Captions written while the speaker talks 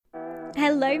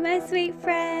Hello, my sweet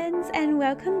friends, and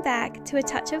welcome back to A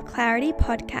Touch of Clarity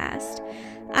podcast.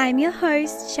 I'm your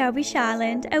host, Shelby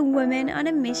Charland, a woman on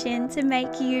a mission to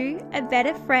make you a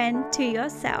better friend to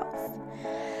yourself.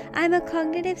 I'm a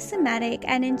cognitive, somatic,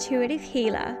 and intuitive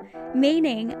healer,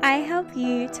 meaning I help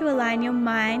you to align your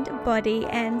mind, body,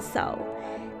 and soul.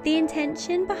 The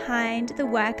intention behind the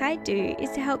work I do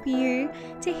is to help you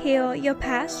to heal your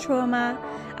past trauma,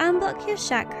 unblock your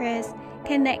chakras,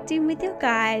 connecting with your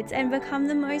guides, and become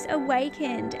the most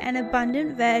awakened and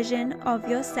abundant version of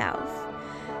yourself.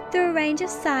 Through a range of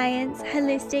science,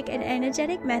 holistic, and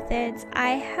energetic methods,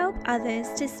 I help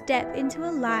others to step into a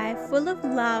life full of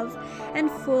love and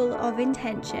full of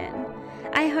intention.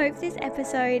 I hope this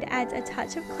episode adds a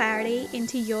touch of clarity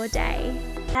into your day.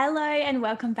 Hello and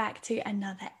welcome back to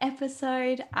another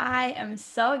episode. I am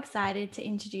so excited to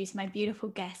introduce my beautiful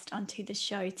guest onto the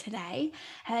show today.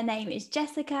 Her name is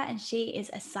Jessica and she is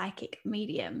a psychic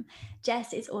medium.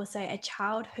 Jess is also a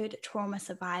childhood trauma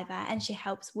survivor and she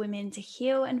helps women to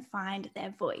heal and find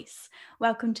their voice.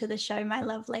 Welcome to the show, my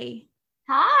lovely.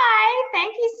 Hi,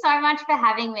 thank you so much for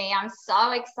having me. I'm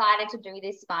so excited to do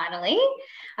this finally.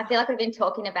 I feel like we've been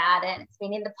talking about it. It's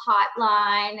been in the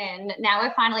pipeline and now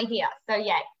we're finally here. So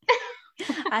yay.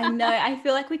 I know. I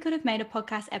feel like we could have made a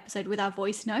podcast episode with our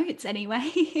voice notes anyway.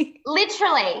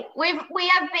 Literally, we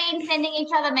have been sending each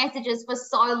other messages for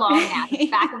so long now,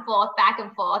 just back and forth, back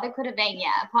and forth. It could have been,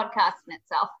 a podcast in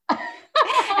itself.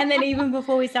 And then even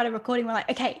before we started recording, we're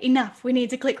like, okay, enough. We need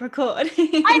to click record.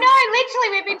 I know, literally,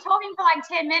 we've been talking for like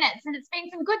 10 minutes and it's been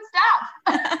some good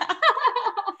stuff.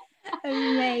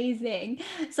 Amazing.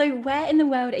 So where in the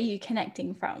world are you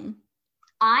connecting from?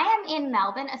 I am in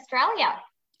Melbourne, Australia.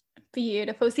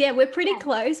 Beautiful. So yeah, we're pretty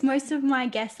close. Most of my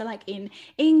guests are like in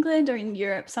England or in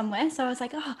Europe somewhere. So I was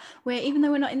like, even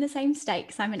though we're not in the same state,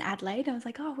 because I'm in Adelaide, I was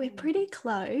like, we're pretty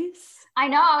close. I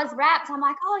know, I was wrapped. I'm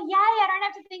like, yay, I don't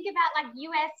have to think about like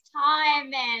US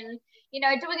time and,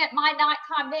 doing it my night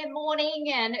time, their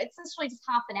morning. And it's literally just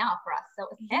half an hour for us. So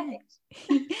it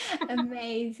was perfect.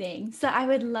 Amazing. So I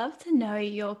would love to know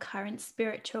your current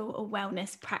spiritual or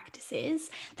wellness practices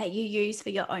that you use for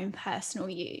your own personal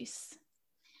use.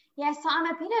 Yeah, so I'm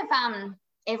a bit of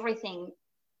everything,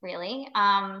 really.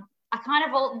 I kind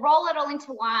of roll it all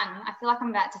into one. I feel like I'm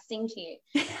about to sing to you.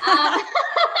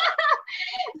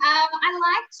 I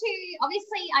like to,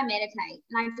 obviously I meditate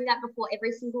and I do that before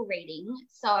every single reading.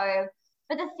 So,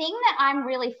 but the thing that I'm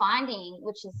really finding,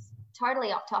 which is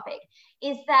totally off topic,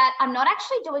 is that I'm not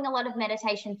actually doing a lot of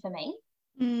meditation for me.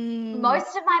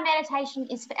 Most of my meditation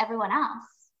is for everyone else.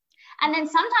 And then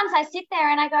sometimes I sit there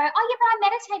and I go, but I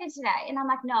meditated today. And I'm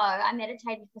like, no, I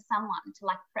meditated for someone to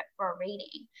like prep for a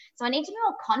reading. So I need to be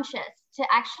more conscious to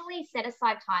actually set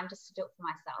aside time just to do it for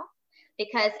myself,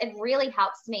 because it really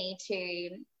helps me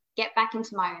to get back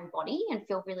into my own body and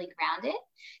feel really grounded.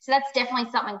 So that's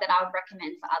definitely something that I would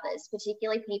recommend for others,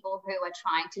 particularly people who are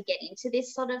trying to get into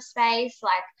this sort of space,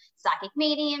 like psychic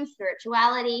medium,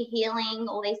 spirituality, healing,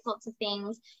 all these sorts of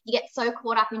things. You get so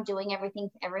caught up in doing everything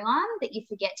for everyone that you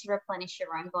forget to replenish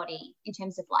your own body in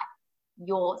terms of like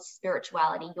your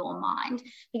spirituality, your mind,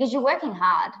 because you're working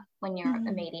hard when you're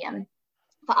a medium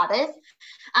for others.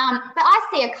 But I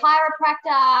see a chiropractor,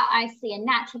 I see a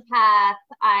naturopath,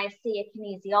 I see a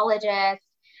kinesiologist.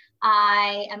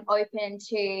 I am open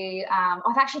to,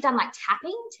 I've actually done like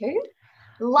tapping too.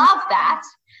 Love that.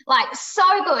 Like so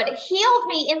good. It healed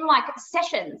me in like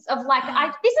sessions of like,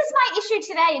 this is my issue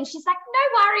today. And she's like,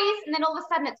 no worries. And then all of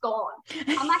a sudden it's gone.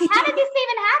 I'm like, how did this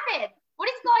even happen? What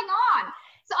is going on?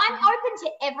 So I'm open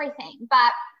to everything,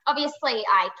 but obviously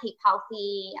I keep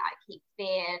healthy, I keep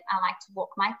fit, I like to walk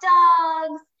my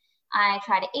dogs, I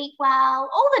try to eat well,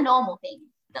 all the normal things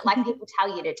that like people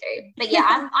tell you to do. But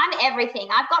yeah, I'm everything.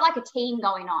 I've got like a team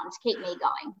going on to keep me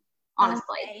going,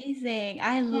 honestly. Amazing.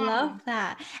 I love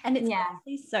that. And it's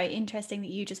actually so interesting that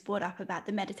you just brought up about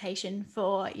the meditation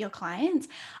for your clients.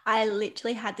 I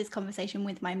literally had this conversation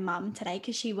with my mum today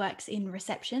because she works in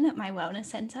reception at my wellness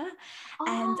center.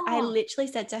 And I literally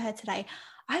said to her today,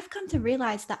 I've come to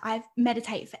realize that I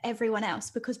meditate for everyone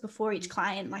else, because before each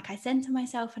client, like I center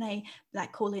myself and I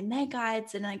like call in their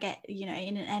guides and I get, in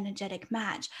an energetic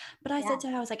match. But I said to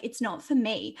her, I was like, it's not for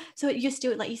me. So you're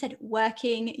still, like you said,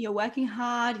 you're working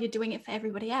hard, you're doing it for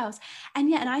everybody else.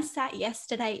 And I sat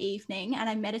yesterday evening and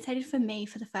I meditated for me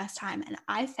for the first time and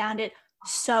I found it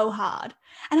so hard.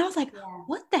 And I was like,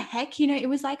 what the heck? It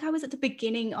was like I was at the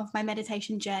beginning of my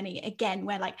meditation journey again,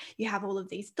 where like you have all of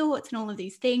these thoughts and all of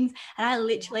these things. And I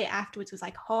literally afterwards was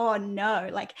like, oh no,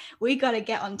 like we got to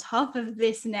get on top of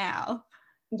this now.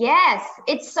 Yes,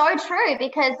 it's so true,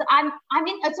 because I'm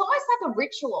in, it's almost like a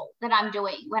ritual that I'm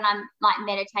doing when I'm like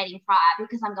meditating prior,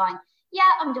 because I'm going, yeah,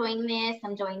 I'm doing this,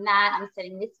 I'm doing that, I'm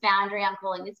setting this boundary, I'm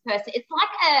calling this person. It's like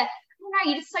I don't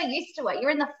know, you're just so used to it.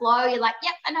 You're in the flow. You're like,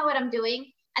 yep, I know what I'm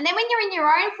doing. And then when you're in your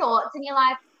own thoughts and you're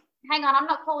like, hang on, I'm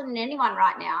not calling in anyone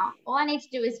right now. All I need to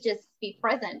do is just be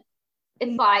present.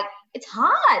 It's like, it's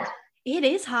hard. It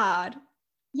is hard.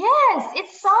 Yes,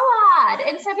 it's so hard.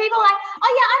 And so people are like,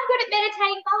 oh yeah, I'm good at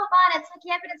meditating, blah, blah, blah. And it's like,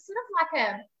 yeah, but it's sort of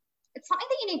like it's something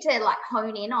that you need to like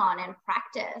hone in on and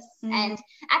practice. And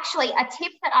actually a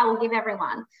tip that I will give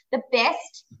everyone, the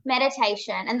best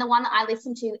meditation and the one that I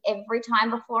listen to every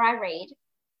time before I read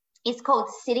is called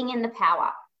Sitting in the Power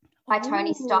by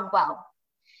Tony Stockwell.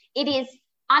 It is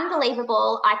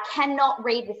unbelievable. I cannot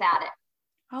read without it.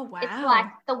 Oh, wow. It's like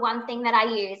the one thing that I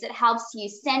use. It helps you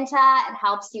center. It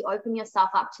helps you open yourself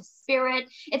up to spirit.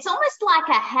 It's almost like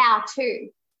a how-to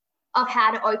of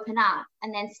how to open up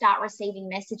and then start receiving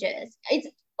messages. It's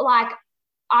like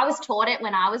I was taught it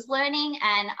when I was learning,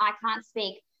 and I can't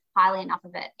speak highly enough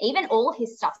of it. Even all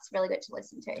his stuff's really good to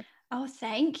listen to. Oh,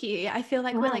 thank you. I feel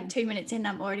like we're like 2 minutes in,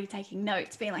 I'm already taking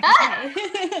notes, being like, okay.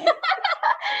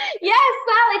 Yes,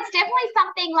 well, it's definitely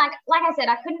something like I said,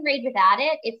 I couldn't read without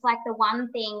it. It's like the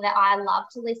one thing that I love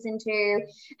to listen to.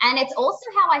 And it's also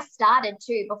how I started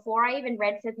too, before I even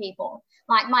read for people.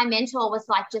 Like my mentor was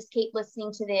like, just keep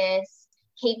listening to this,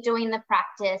 keep doing the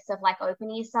practice of like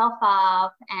opening yourself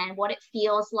up and what it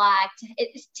feels like.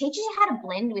 It teaches you how to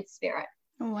blend with spirit.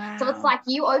 Wow. So it's like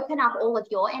you open up all of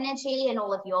your energy and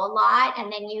all of your light,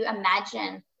 and then you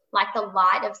imagine like the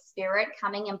light of spirit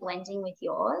coming and blending with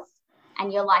yours.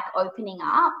 And you're like opening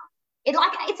up. It's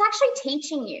actually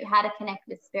teaching you how to connect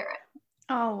with spirit.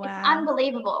 Oh, wow. It's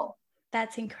unbelievable.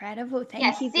 That's incredible.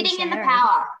 Thank you for Sitting sharing. in the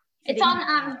Power. It's on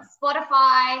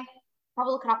Spotify.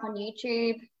 Probably look it up on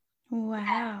YouTube.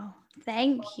 Wow.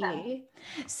 Thank you.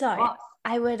 So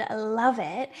I would love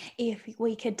it if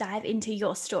we could dive into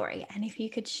your story, and if you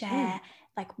could share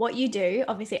like what you do.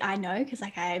 Obviously I know, because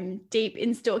like I'm deep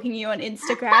in stalking you on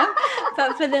Instagram,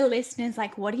 but for the listeners,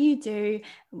 like what do you do?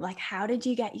 Like how did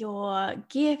you get your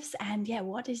gifts? And yeah,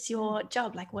 what is your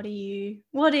job? Like who are you?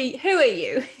 Who are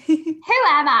you? Who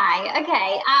am I?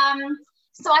 Okay.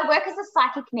 So I work as a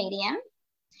psychic medium.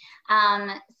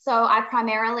 So I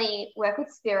primarily work with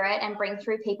spirit and bring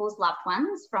through people's loved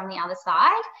ones from the other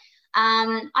side.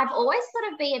 I've always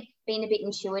sort of been a bit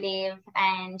intuitive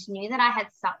and knew that I had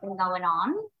something going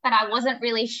on, but I wasn't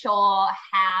really sure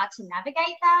how to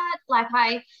navigate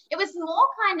that. It was more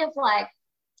kind of like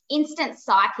instant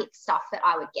psychic stuff that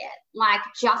I would get, like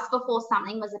just before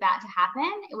something was about to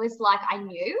happen. It was like I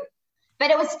knew,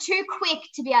 but it was too quick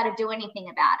to be able to do anything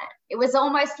about it. It was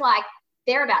almost like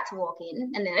they're about to walk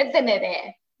in and then they're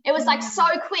there. It was like so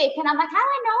quick. And I'm like, how do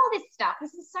I know all this stuff?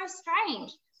 This is so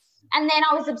strange. And then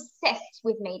I was obsessed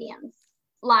with mediums.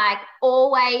 Like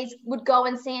always would go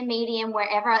and see a medium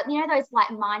wherever, those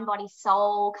like mind, body,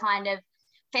 soul kind of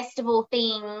festival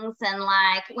things. And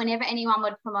like whenever anyone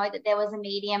would promote that there was a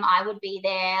medium, I would be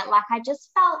there. Like I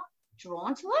just felt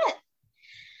drawn to it.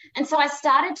 And so I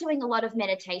started doing a lot of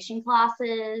meditation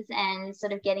classes and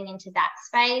sort of getting into that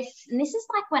space. And this is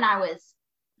like when I was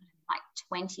like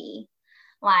 20,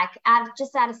 like out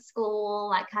of school,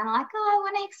 like kind of like, oh, I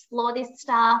want to explore this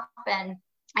stuff. And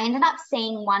I ended up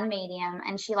seeing one medium,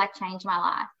 and she like changed my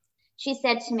life. She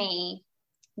said to me,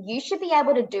 you should be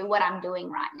able to do what I'm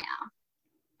doing right now.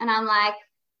 And I'm like,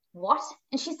 what?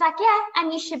 And she's like, yeah,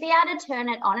 and you should be able to turn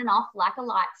it on and off like a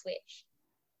light switch.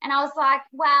 And I was like,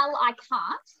 well, I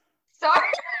can't. So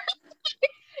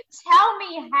tell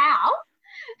me how.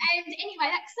 And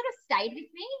anyway, that sort of stayed with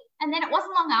me. And then it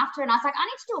wasn't long after, and I was like, I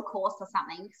need to do a course or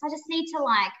something, because I just need to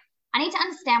I need to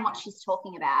understand what she's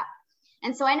talking about.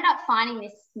 And so I ended up finding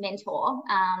this mentor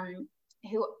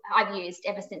who I've used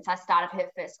ever since I started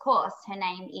her first course. Her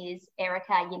name is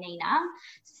Erica Yanina,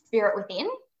 Spirit Within,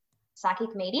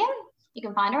 psychic medium. You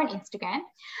can find her on Instagram.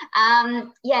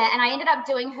 And I ended up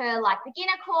doing her like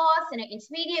beginner course and an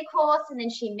intermediate course, and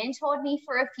then she mentored me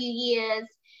for a few years,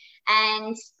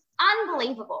 and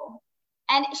unbelievable.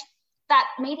 And that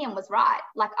medium was right.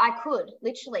 Like I could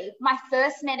literally, my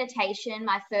first meditation,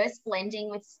 my first blending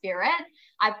with spirit,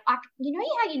 I you know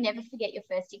how you never forget your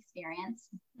first experience?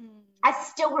 I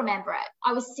still remember it.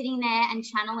 I was sitting there and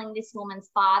channeling this woman's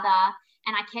father,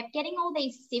 and I kept getting all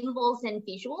these symbols and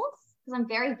visuals, because I'm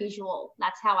very visual.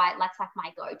 That's like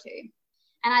my go-to.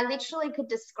 And I literally could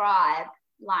describe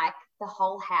like the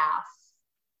whole house,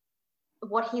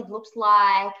 what he looked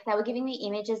like. They were giving me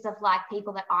images of like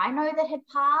people that I know that had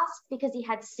passed, because he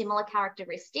had similar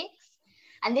characteristics.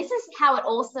 And this is how it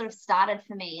all sort of started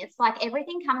for me. It's like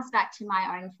everything comes back to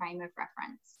my own frame of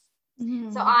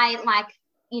reference. So I like,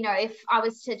 if I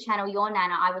was to channel your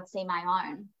Nana, I would see my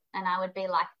own, and I would be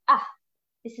like,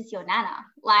 this is your nana.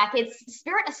 Like,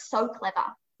 spirit is so clever.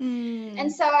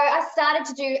 And so I started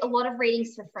to do a lot of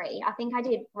readings for free. I think I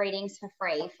did readings for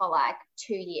free for like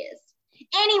 2 years.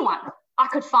 Anyone I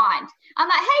could find. I'm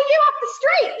like, hey, you up the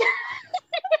street.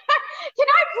 Can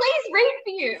I please read for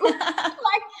you?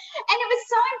 And it was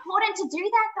so important to do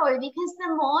that though, because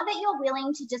the more that you're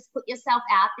willing to just put yourself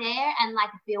out there and like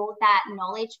build that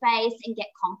knowledge base and get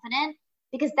confident,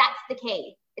 because that's the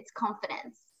key. It's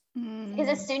confidence. Because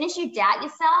as soon as you doubt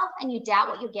yourself and you doubt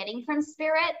what you're getting from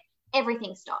spirit,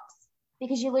 everything stops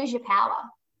because you lose your power.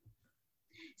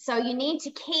 So you need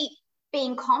to keep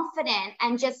being confident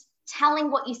and just telling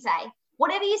what you say.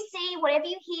 Whatever you see, whatever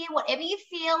you hear, whatever you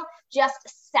feel, just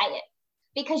say it,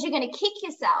 because you're going to kick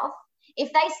yourself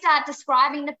if they start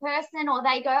describing the person or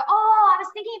they go, oh, I was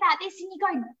thinking about this, and you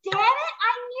go, damn it,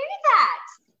 I knew that.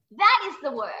 That is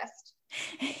the worst.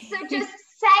 So just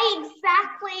say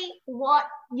exactly what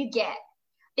you get,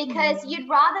 because you'd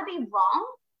rather be wrong.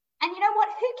 And you know what?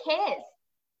 Who cares?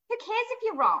 Who cares if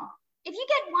you're wrong? If you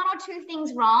get 1 or 2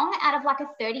 things wrong out of like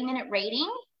a 30-minute reading,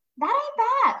 that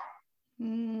ain't bad.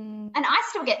 And I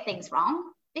still get things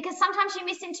wrong because sometimes you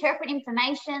misinterpret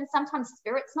information. Sometimes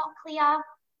spirit's not clear.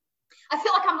 I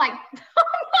feel like I'm like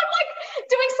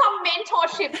doing some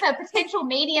mentorship for potential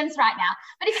mediums right now.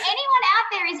 But if anyone out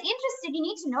there is interested, you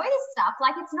need to know this stuff.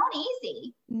 Like, it's not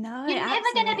easy. No, you're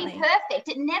never going to be perfect.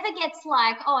 It never gets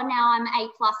like, oh, now I'm A+,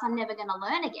 I'm never going to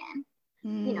learn again.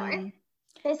 You know,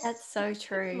 that's so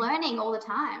true. Learning all the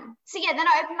time. So yeah, then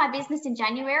I opened my business in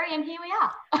January, and here we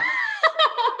are.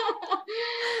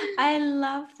 I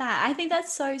love that. I think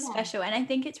that's so special. And I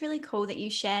think it's really cool that you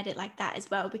shared it like that as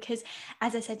well, because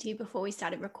as I said to you before we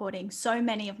started recording, so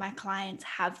many of my clients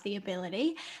have the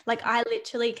ability. Like, I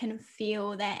literally can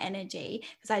feel their energy,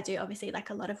 because I do obviously like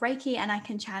a lot of Reiki, and I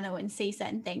can channel and see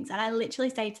certain things. And I literally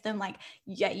say to them like,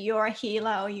 yeah, you're a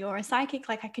healer or you're a psychic.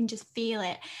 Like, I can just feel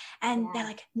it. And they're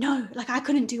like, no, like I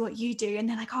couldn't do what you do. And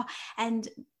they're like, oh, and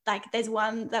like there's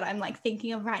one that I'm like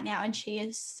thinking of right now, and she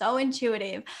is so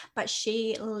intuitive, but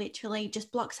she literally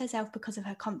just blocks herself because of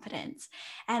her confidence.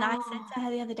 And I said to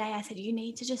her the other day, I said, you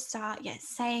need to just start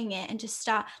saying it, and just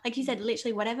start, like you said,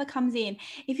 literally whatever comes in.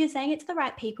 If you're saying it to the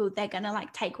right people, they're gonna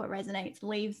like take what resonates,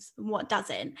 leaves what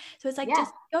doesn't. So it's like,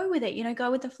 just go with it, you know, go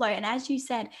with the flow. And as you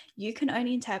said, you can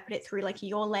only interpret it through like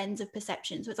your lens of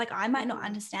perception. So it's like, I might not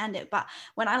understand it, but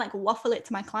when I like waffle it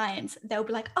to my clients, they'll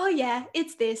be like, oh yeah,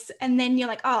 it's this. And then you're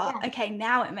like, oh, okay,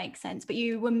 now it makes sense. But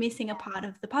you were missing a part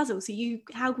of the puzzle. So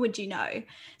how would you know?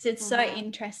 So it's so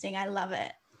interesting. I love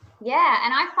it. Yeah.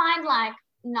 And I find like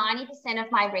 90%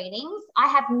 of my readings, I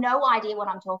have no idea what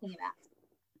I'm talking about.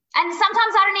 And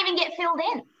sometimes I don't even get filled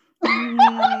in.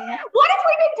 What have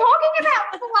we been talking about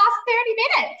for the last 30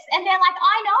 minutes? And they're like,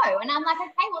 I know. And I'm like,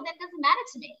 okay, well, that doesn't matter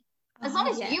to me. As long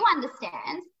as you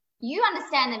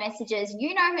understand the messages,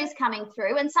 you know who's coming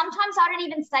through. And sometimes I don't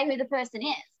even say who the person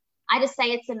is. I just say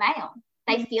it's a male.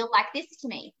 They feel like this to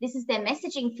me. This is their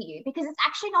messaging for you, because it's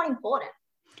actually not important.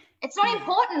 It's not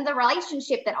important, the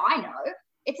relationship that I know.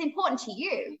 It's important to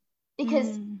you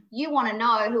because you want to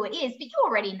know who it is, but you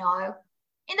already know.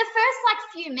 In the first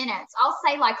like few minutes, I'll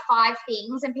say like 5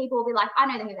 things and people will be like, I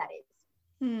know who that is.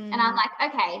 And I'm like,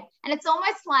 okay. And it's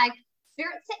almost like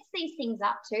spirit sets these things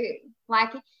up too.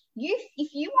 Like if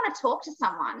you want to talk to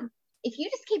someone, if you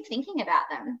just keep thinking about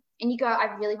them and you go,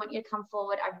 I really want you to come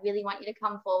forward. I really want you to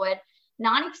come forward.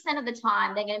 90% of the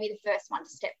time, they're going to be the first one to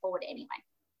step forward anyway.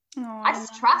 Aww. I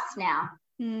just trust now.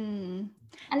 And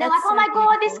they're like, oh my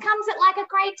God, this comes at like a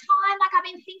great time. Like, I've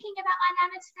been thinking about my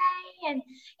nana today. And,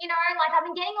 you know, like I've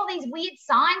been getting all these weird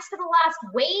signs for the last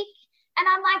week. And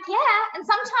I'm like, yeah. And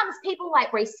sometimes people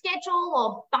like reschedule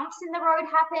or bumps in the road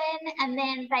happen. And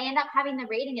then they end up having the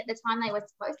reading at the time they were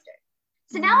supposed to.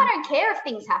 So now I don't care if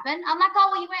things happen. I'm like, oh,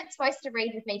 well, you weren't supposed to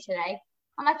read with me today.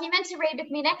 I'm like, you're meant to read with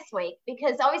me next week,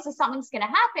 because obviously something's going to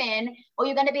happen, or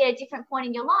you're going to be at a different point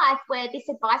in your life where this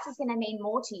advice is going to mean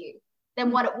more to you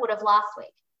than what it would have last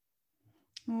week.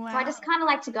 Wow. So I just kind of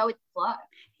like to go with the flow.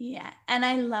 Yeah. And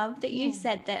I love that you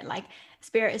said that like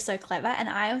spirit is so clever. And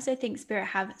I also think spirit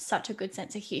have such a good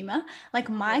sense of humor. Like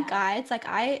my guides, like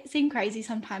I seem crazy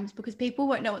sometimes because people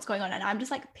won't know what's going on. And I'm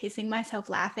just like pissing myself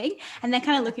laughing. And they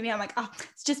kind of look at me. I'm like, oh,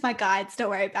 it's just my guides. Don't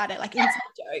worry about it. Like, it's a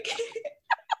joke.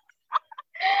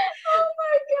 Oh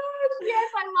my gosh.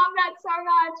 Yes, I love that so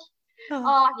much.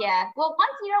 Oh yeah. Well,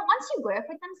 once you work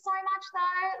with them so much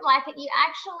though, like you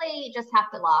actually just have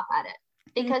to laugh at it,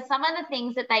 because some of the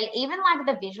things that they, even like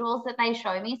the visuals that they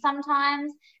show me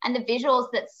sometimes, and the visuals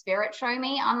that spirit show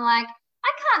me, I'm like,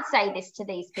 I can't say this to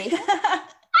these people. I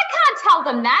can't tell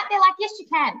them that. They're like, yes, you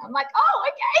can. I'm like, oh,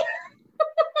 okay.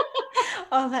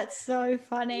 Oh, that's so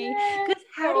funny. Because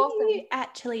how do you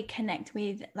actually connect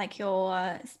with like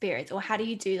your spirits, or how do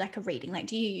you do like a reading? Like,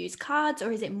 do you use cards, or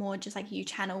is it more just like you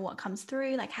channel what comes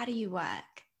through? Like, how do you work?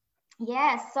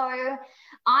 Yeah, so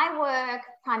I work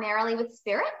primarily with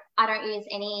spirit. I don't use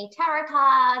any tarot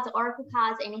cards, oracle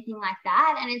cards, anything like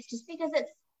that. And it's just because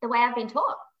it's the way I've been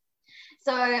taught.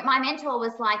 So my mentor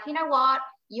was like, you know what?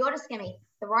 You're just going to be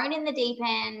thrown in the deep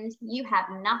end. You have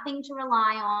nothing to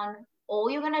rely on. All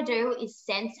you're going to do is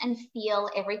sense and feel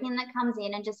everything that comes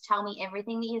in, and just tell me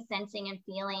everything that you're sensing and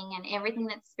feeling and everything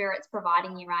that spirit's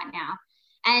providing you right now.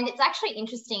 And it's actually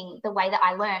interesting the way that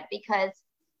I learned, because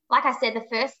like I said, the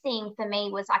first thing for me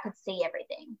was I could see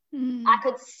everything. I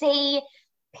could see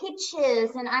pictures,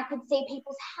 and I could see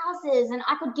people's houses, and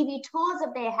I could give you tours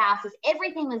of their houses.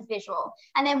 Everything was visual.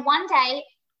 And then one day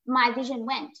my vision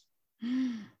went.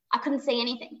 I couldn't see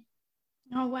anything.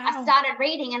 Oh, wow. I started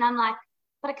reading and I'm like,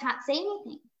 but I can't see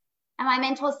anything. And my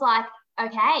mentor's like,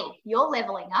 okay, you're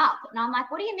leveling up. And I'm like,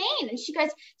 what do you mean? And she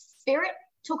goes, spirit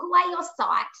took away your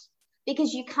sight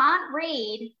because you can't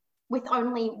read with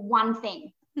only one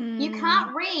thing. You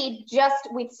can't read just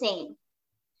with seeing.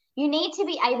 You need to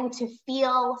be able to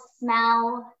feel,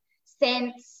 smell,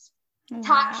 sense,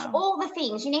 touch, all the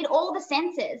things. You need all the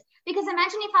senses. Because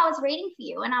imagine if I was reading for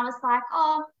you and I was like,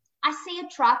 oh, I see a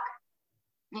truck.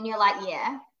 And you're like,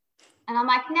 yeah. And I'm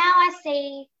like, now I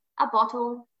see a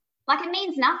bottle. Like, it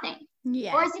means nothing.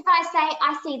 Yeah. Whereas if I say,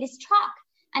 I see this truck,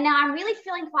 and now I'm really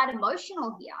feeling quite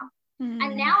emotional here.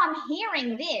 And now I'm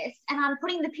hearing this and I'm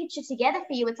putting the picture together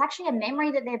for you. It's actually a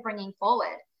memory that they're bringing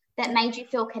forward that made you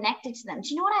feel connected to them. Do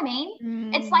you know what I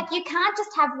mean? It's like you can't just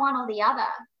have one or the other.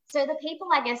 So the people,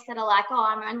 I guess, that are like, oh,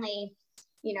 I'm only,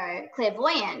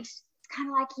 clairvoyant. It's kind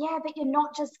of like, yeah, but you're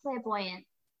not just clairvoyant.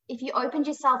 If you opened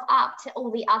yourself up to all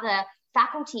the other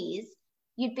faculties,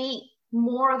 you'd be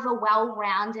more of a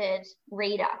well-rounded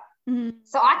reader.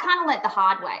 So I kind of learnt the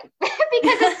hard way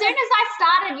because as soon as I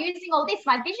started using all this,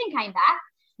 my vision came back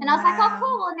and I was like, oh,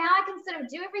 cool. Well, now I can sort of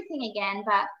do everything again.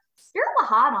 But spirit were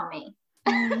hard on me.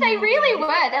 They really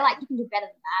were. They're like, you can do better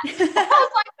than that. I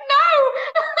was like, no,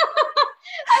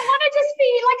 I want to just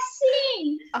be like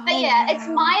seeing. But yeah, it's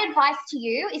my advice to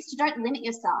you is to don't limit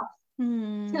yourself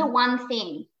to the one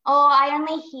thing. Oh, I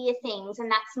only hear things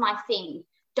and that's my thing.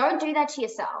 Don't do that to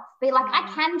yourself. Be like, I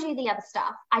can do the other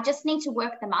stuff. I just need to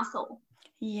work the muscle.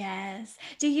 Yes.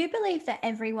 Do you believe that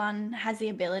everyone has the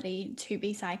ability to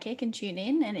be psychic and tune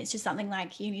in, and it's just something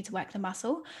like you need to work the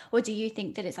muscle? Or do you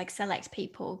think that it's like select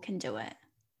people can do it?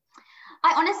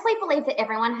 I honestly believe that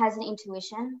everyone has an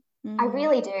intuition. I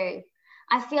really do.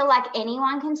 I feel like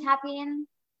anyone can tap in.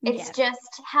 It's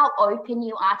just how open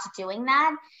you are to doing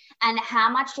that and how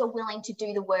much you're willing to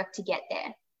do the work to get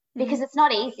there, because it's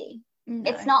not easy. No.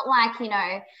 It's not like,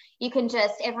 you can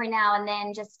just every now and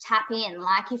then just tap in.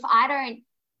 Like if I don't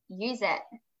use it,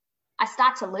 I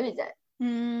start to lose it.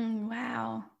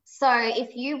 Wow. So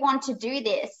if you want to do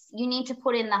this, you need to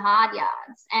put in the hard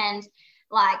yards. And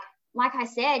like I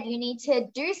said, you need to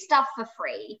do stuff for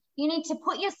free. You need to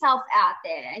put yourself out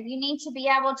there. You need to be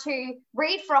able to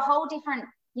read for a whole different,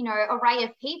 array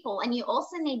of people. And you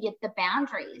also need the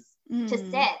boundaries to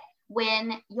set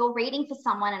when you're reading for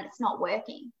someone and it's not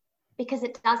working. Because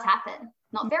it does happen.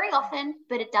 Not very often,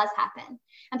 but it does happen.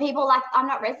 And people are like, I'm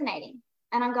not resonating.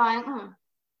 And I'm going,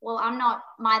 well,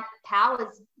 my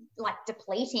power's like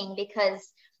depleting because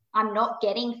I'm not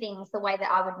getting things the way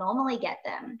that I would normally get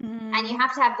them. And you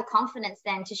have to have the confidence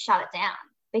then to shut it down.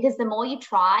 Because the more you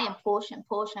try and push and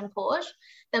push and push,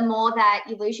 the more that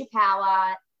you lose your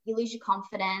power, you lose your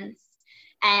confidence,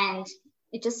 and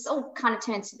it just all kind of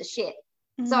turns to the shit.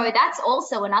 So that's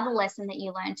also another lesson that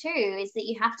you learn too, is that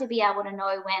you have to be able to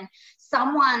know when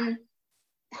someone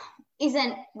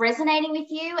isn't resonating with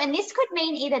you. And this could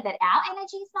mean either that our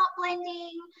energy is not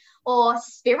blending or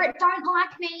spirit don't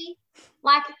like me.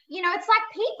 Like, it's like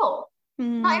people.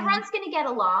 Not everyone's going to get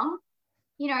along.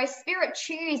 Spirit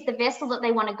choose the vessel that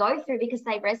they want to go through because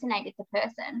they resonate with the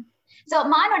person. So it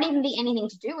might not even be anything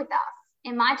to do with us.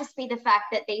 It might just be the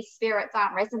fact that these spirits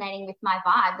aren't resonating with my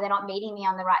vibe. They're not meeting me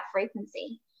on the right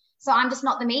frequency. So I'm just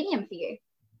not the medium for you.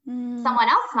 Someone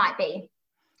else might be.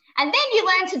 And then you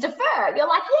learn to defer. You're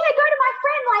like, yeah, go to my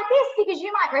friend like this because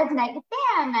you might resonate with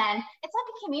them. And it's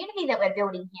like a community that we're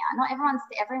building here. Not everyone's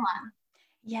to everyone.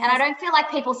 Yes. And I don't feel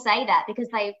like people say that because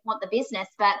they want the business,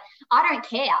 but I don't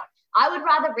care. I would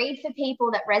rather read for people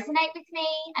that resonate with me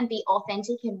and be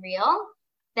authentic and real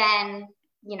than,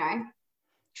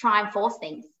 try and force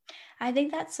things. I think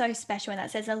that's so special, and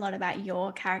that says a lot about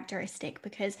your characteristic,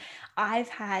 because I've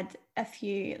had a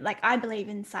few, like, I believe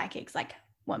in psychics, like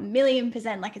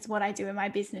 1,000,000%, like it's what I do in my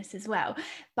business as well.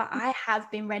 But I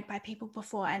have been read by people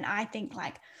before and I think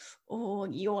like, oh,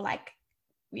 you're like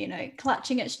you know,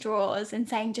 clutching at straws and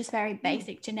saying just very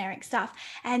basic generic stuff.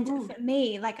 And for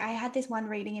me, like I had this one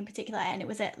reading in particular, and it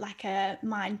was at like a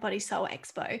Mind Body Soul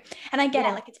Expo, and I get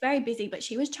it, like it's very busy, but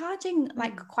she was charging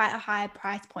like quite a high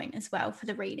price point as well for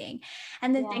the reading.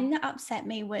 And the thing that upset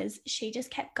me was she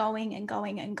just kept going and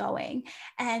going and going,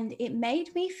 and it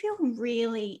made me feel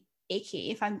really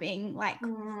icky, if I'm being like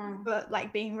but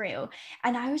like being real.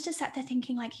 And I was just sat there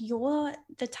thinking, like, you're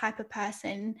the type of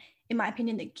person, in my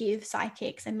opinion, that give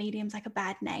psychics and mediums like a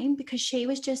bad name, because she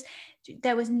was just,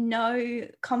 there was no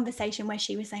conversation where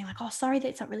she was saying like, oh, sorry that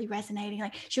it's not really resonating.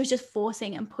 Like she was just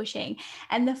forcing and pushing.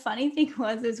 And the funny thing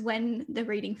was, is when the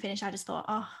reading finished, I just thought,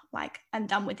 oh, like I'm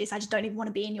done with this. I just don't even want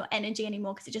to be in your energy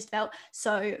anymore, because it just felt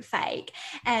so fake.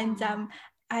 And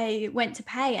I went to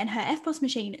pay, and her FBOS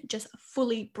machine just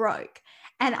fully broke.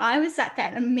 And I was sat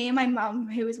there, and me and my mum,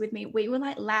 who was with me, we were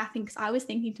like laughing, because I was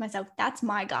thinking to myself, that's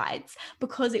my guides,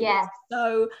 because it was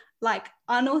so like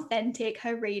unauthentic,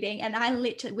 her reading. And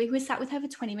we were sat with her for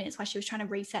 20 minutes while she was trying to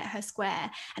reset her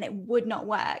square, and it would not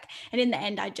work. And in the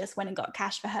end, I just went and got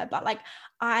cash for her. But like,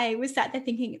 I was sat there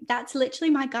thinking, that's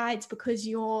literally my guides, because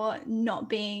you're not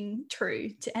being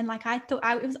true to, and like, I thought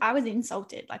I was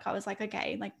insulted. Like, I was like,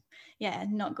 okay, like, yeah,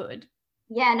 not good.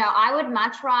 Yeah, no, I would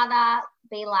much rather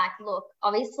be like, look,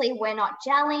 obviously we're not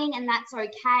gelling, and that's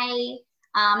okay.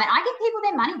 And I give people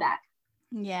their money back.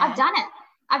 Yeah. I've done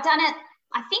it.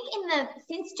 I think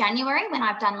since January, when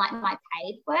I've done like my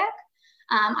paid work,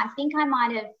 I think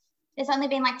there's only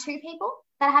been like 2 people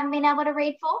that I haven't been able to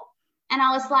read for. And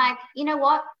I was like, you know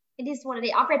what? It is what it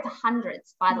is. I've read for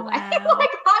hundreds, by the way,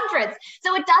 like hundreds.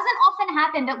 So it doesn't often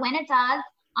happen, but when it does,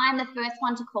 I'm the first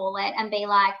one to call it and be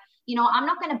like, you know, I'm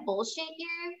not going to bullshit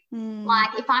you.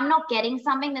 Like, if I'm not getting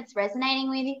something that's resonating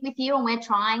with you, and we're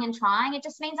trying, it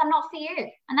just means I'm not for you.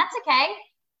 And that's okay.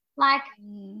 Like,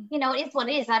 you know, it is what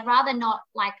it is. I'd rather not,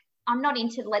 like, I'm not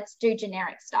into let's do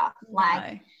generic stuff.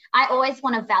 Like, I always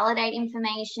want to validate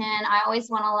information. I always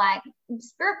want to, like,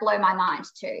 spirit blow my mind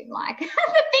too. Like, the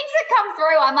things that come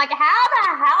through, I'm like, how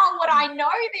the hell would I know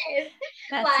this?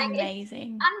 That's like,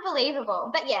 amazing. It's unbelievable.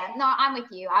 But yeah, no, I'm with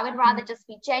you. I would rather just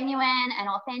be genuine and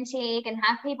authentic, and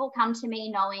have people come to me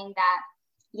knowing that,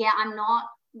 yeah, I'm not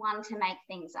one to make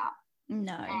things up.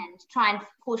 No. And try and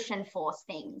push and force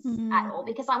things at all,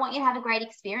 because I want you to have a great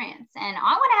experience, and I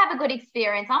want to have a good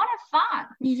experience. I want to have fun.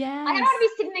 Yeah. I don't want to be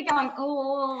sitting there going,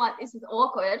 oh, like, this is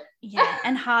awkward. Yeah.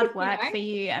 And hard work for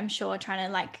you, I'm sure, trying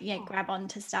to like, grab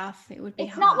onto stuff. It would be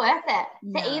It's hard. not worth it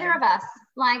for either of us.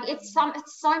 Like, it's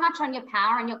so much on your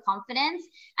power and your confidence.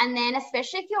 And then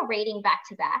especially if you're reading back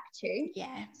to back too.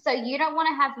 Yeah. So you don't want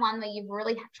to have one where you've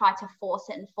really tried to force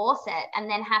it and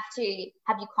then have to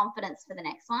have your confidence for the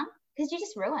next one. Because you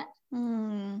just ruin it.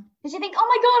 Because you think, oh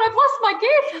my God, I've lost my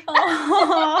gift.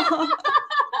 Oh.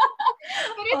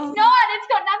 But it's not. It's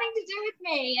got nothing to do with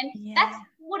me. And that's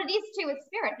what it is too with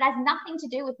spirit. It has nothing to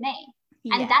do with me.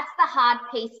 Yeah. And that's the hard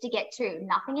piece to get to.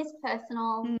 Nothing is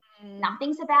personal.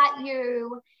 Nothing's about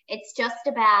you. It's just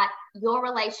about your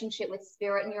relationship with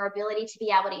spirit and your ability to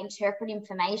be able to interpret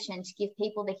information to give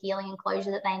people the healing and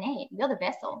closure that they need. You're the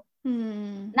vessel.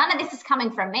 None of this is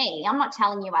coming from me. I'm not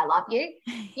telling you I love you.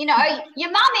 You know,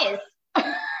 your mum is.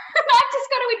 I've just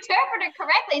got to interpret it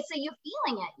correctly so you're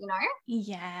feeling it, you know?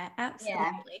 Yeah,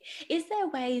 absolutely. Yeah. Is there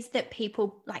ways that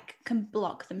people like can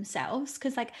block themselves?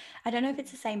 Because like, I don't know if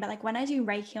it's the same, but like when I do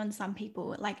Reiki on some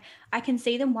people, like I can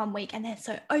see them one week and they're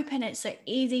so open, it's so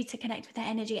easy to connect with their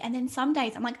energy. And then some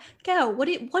days I'm like, girl, what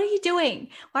are you doing?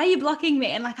 Why are you blocking me?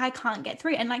 And like, I can't get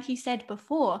through. And like you said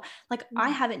before, like I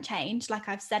haven't changed. Like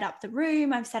I've set up the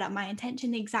room, I've set up my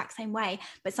intention the exact same way,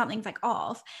 but something's like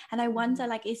off. And I wonder,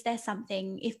 like, is there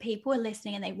something, if people are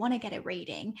listening and they want to get a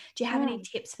reading, do you have any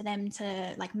tips for them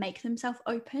to like make themselves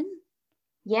open?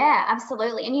 Yeah,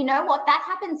 absolutely. And you know what? That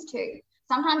happens too.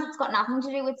 Sometimes it's got nothing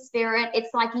to do with spirit.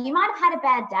 It's like you might have had a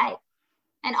bad day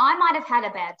and I might have had a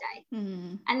bad day.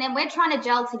 And then we're trying to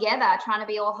gel together, trying to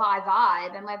be all high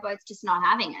vibe, and we're both just not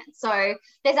having it. So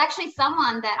there's actually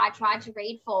someone that I tried to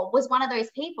read for, was one of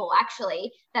those people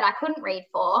actually that I couldn't read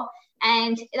for.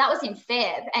 And that was in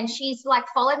Feb. And she's like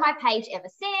followed my page ever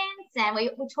since. And we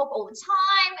talk all the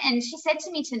time. And she said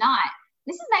to me tonight,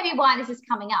 this is maybe why this is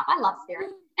coming up. I love spirit.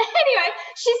 Anyway,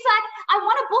 she's like, I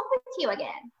want to book with you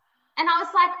again. And I was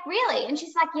like, really? And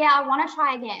she's like, yeah, I want to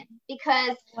try again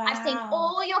because I've seen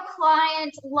all your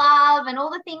client love and all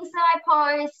the things that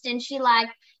I post. And she like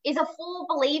is a full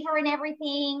believer in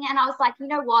everything. And I was like, you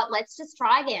know what? Let's just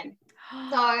try again.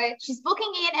 So she's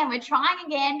booking in and we're trying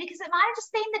again because it might have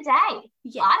just been the day.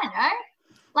 Yeah. I don't know.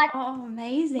 Like, oh,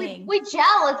 amazing. We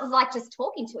gel. It's like just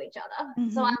talking to each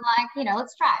other. So I'm like, you know,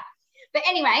 let's try. But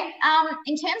anyway,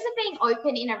 in terms of being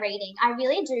open in a reading, I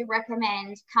really do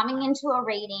recommend coming into a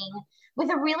reading with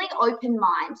a really open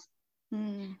mind.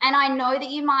 And I know that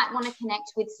you might want to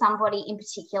connect with somebody in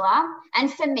particular. And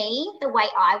for me, the way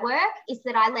I work is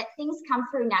that I let things come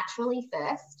through naturally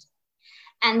first.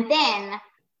 And then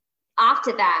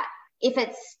after that, if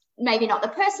it's maybe not the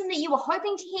person that you were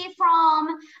hoping to hear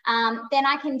from, then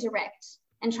I can direct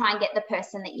and try and get the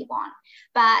person that you want.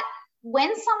 But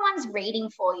when someone's reading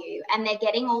for you and they're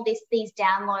getting all these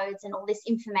downloads and all this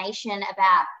information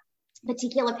about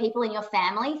particular people in your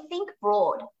family, think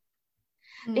broad.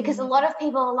 Because a lot of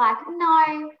people are like,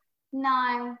 no.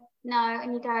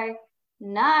 And you go,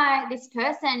 no, this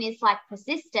person is like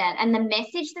persistent. And the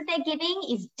message that they're giving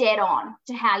is dead on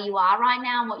to how you are right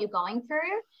now and what you're going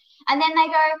through. And then they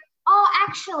go, oh,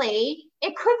 actually,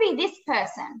 it could be this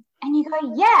person. And you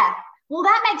go, yeah, well,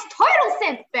 that makes total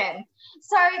sense then.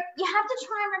 So you have to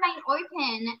try and remain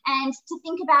open and to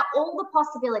think about all the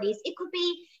possibilities. It could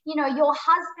be, your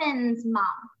husband's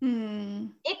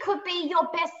mum. It could be your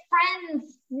best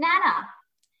friend's nana.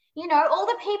 All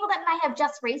the people that may have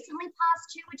just recently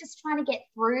passed you, we're just trying to get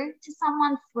through to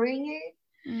someone through you.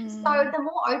 So the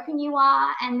more open you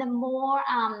are and the more,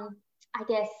 I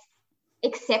guess,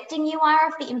 accepting you are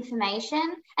of the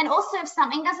information. And also if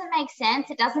something doesn't make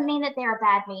sense, it doesn't mean that they're a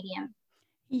bad medium.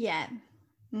 Yeah.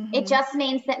 It just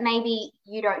means that maybe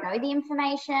you don't know the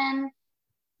information.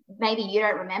 Maybe you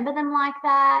don't remember them like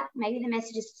that. Maybe the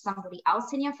message is to somebody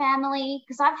else in your family.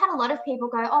 Because I've had a lot of people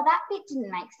go, oh, that bit didn't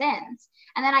make sense.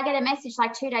 And then I get a message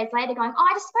like 2 days later going, oh,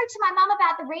 I just spoke to my mum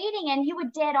about the reading and you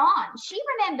were dead on. She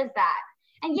remembers that.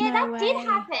 And yeah, that did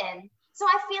happen. So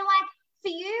I feel like for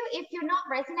you, if you're not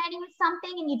resonating with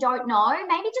something and you don't know,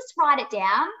 maybe just write it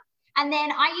down. And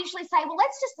then I usually say, well,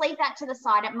 let's just leave that to the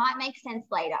side. It might make sense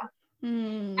later.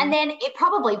 And then it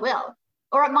probably will.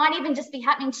 Or it might even just be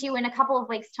happening to you in a couple of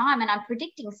weeks' time and I'm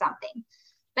predicting something.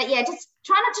 But yeah, just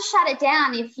try not to shut it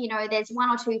down if, there's one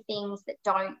or two things that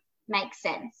don't make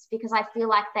sense, because I feel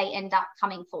like they end up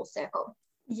coming full circle.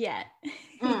 Yeah.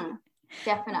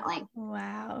 Definitely.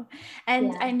 Wow.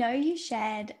 And I know you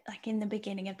shared like in the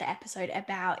beginning of the episode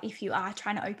about if you are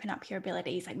trying to open up your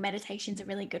abilities, like meditation's a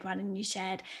really good one. And you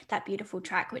shared that beautiful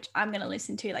track, which I'm going to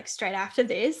listen to like straight after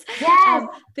this. Yes.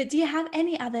 But do you have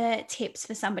any other tips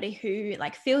for somebody who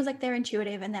like feels like they're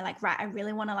intuitive and they're like, right, I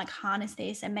really want to like harness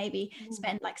this and maybe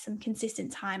spend like some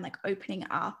consistent time like opening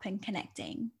up and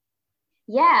connecting?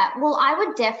 Yeah, well, I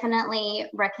would definitely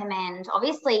recommend,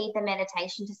 obviously, the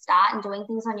meditation to start and doing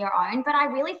things on your own, but I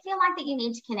really feel like that you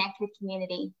need to connect with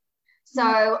community. So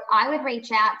I would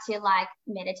reach out to like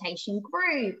meditation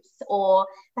groups or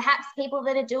perhaps people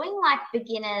that are doing like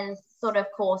beginners sort of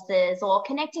courses or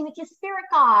connecting with your spirit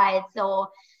guides or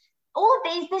all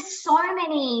of these. There's so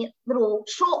many little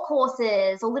short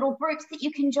courses or little groups that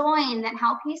you can join that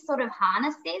help you sort of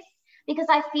harness this. Because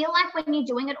I feel like when you're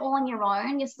doing it all on your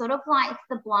own, you're sort of like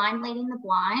the blind leading the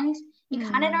blind. You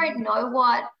kind of don't know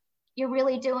what you're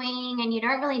really doing and you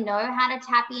don't really know how to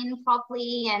tap in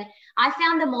properly. And I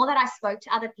found the more that I spoke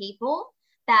to other people,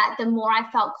 that the more I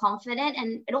felt confident.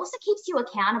 And it also keeps you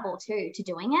accountable too to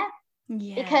doing it,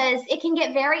 because it can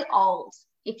get very old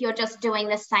if you're just doing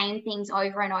the same things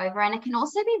over and over. And it can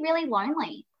also be really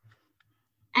lonely.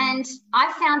 And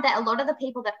I found that a lot of the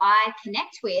people that I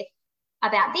connect with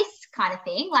about this kind of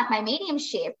thing, like my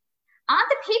mediumship, aren't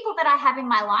the people that I have in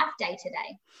my life day to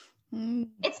day.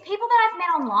 It's people that I've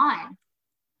met online.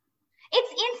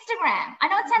 It's Instagram. I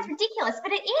know it sounds ridiculous,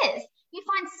 but it is. You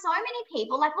find so many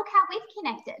people, like, look how we've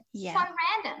connected. So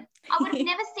random. I would have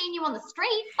never seen you on the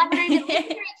street. Like, we don't even live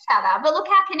near each other, but look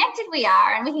how connected we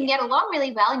are and we can get along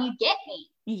really well and you get me.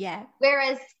 Yeah.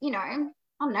 Whereas,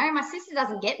 oh no, my sister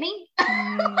doesn't get me. She's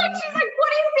like,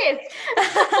 what is this?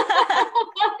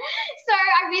 So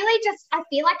I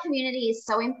feel like community is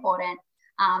so important.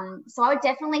 So I would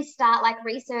definitely start like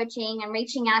researching and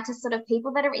reaching out to sort of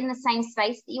people that are in the same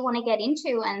space that you want to get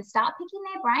into and start picking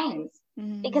their brains,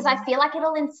 because I feel like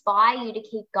it'll inspire you to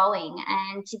keep going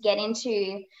and to get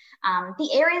into the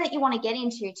area that you want to get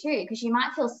into too, because you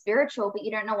might feel spiritual, but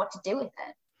you don't know what to do with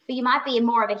it. But you might be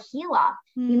more of a healer.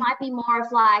 You might be more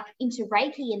of like into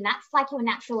Reiki and that's like your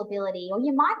natural ability, or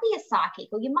you might be a psychic,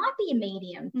 or you might be a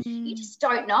medium. You just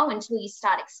don't know until you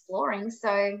start exploring. So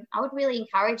I would really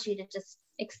encourage you to just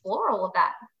explore all of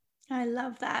that. I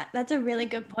love that. That's a really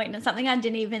good point. It's something I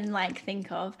didn't even like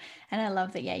think of. And I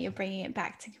love that, you're bringing it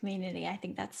back to community. I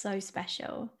think that's so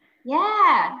special.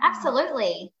 Yeah,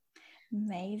 absolutely.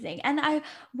 Amazing. And I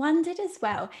wondered as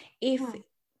well if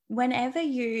whenever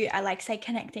you are like, say,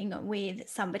 connecting with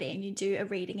somebody and you do a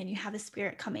reading and you have a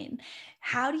spirit come in,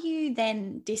 how do you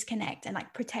then disconnect and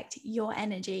like protect your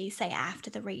energy, say after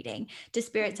the reading? Do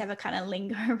spirits ever kind of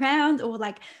linger around, or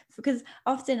like, because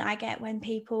often I get when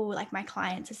people, like my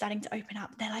clients, are starting to open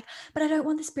up, they're like, but I don't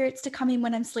want the spirits to come in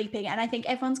when I'm sleeping. And I think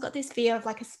everyone's got this fear of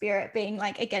like a spirit being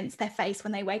like against their face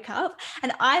when they wake up.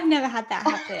 And I've never had that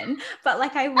happen, but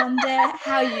like, I wonder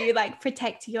how you like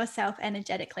protect yourself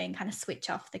energetically and kind of switch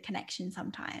off the connection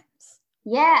sometimes.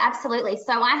 Yeah, absolutely.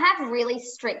 So I have really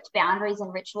strict boundaries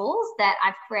and rituals that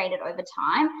I've created over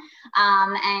time.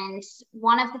 And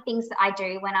one of the things that I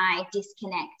do when I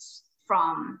disconnect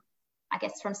from, I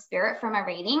guess, from spirit, from a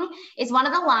reading, is one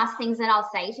of the last things that I'll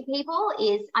say to people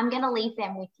is, I'm going to leave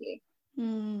them with you.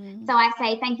 So I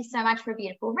say, thank you so much for a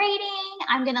beautiful reading.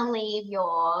 I'm going to leave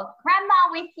your grandma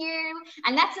with you.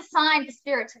 And that's a sign for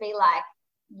spirit to be like,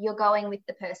 you're going with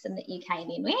the person that you came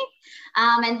in with.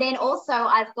 And then also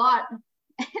I've got,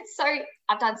 so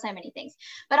I've done so many things,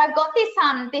 but I've got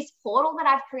this portal that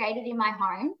I've created in my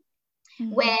home,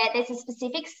 where there's a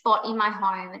specific spot in my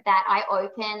home that I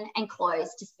open and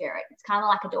close to spirit. It's kind of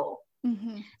like a door.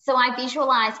 So I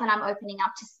visualize when I'm opening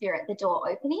up to spirit, the door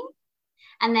opening.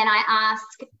 And then I ask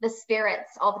the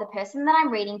spirits of the person that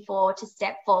I'm reading for to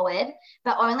step forward,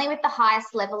 but only with the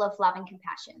highest level of love and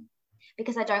compassion,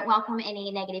 because I don't welcome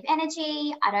any negative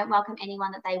energy. I don't welcome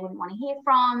anyone that they wouldn't want to hear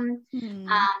from.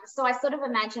 So I sort of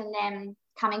imagine them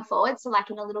coming forward, so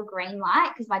like in a little green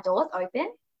light, because my door's open.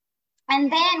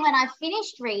 And then when I've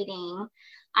finished reading,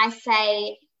 I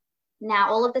say, now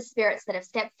all of the spirits that have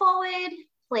stepped forward,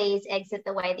 please exit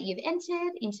the way that you've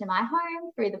entered into my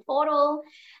home through the portal.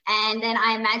 And then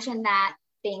I imagine that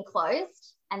being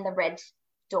closed and the red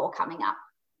door coming up.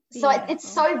 So it's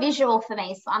so visual for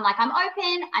me. So I'm like, I'm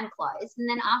open, I'm closed. And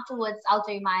then afterwards, I'll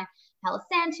do my Palo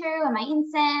Santo and my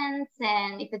incense.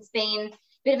 And if it's been a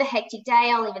bit of a hectic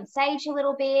day, I'll even sage a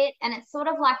little bit. And it's sort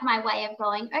of like my way of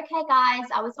going, okay, guys,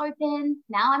 I was open,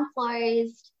 now I'm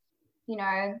closed. You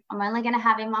know, I'm only going to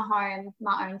have in my home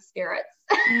my own spirits.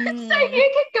 So you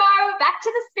could go back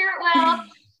to the spirit world.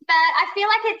 But I feel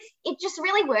like it just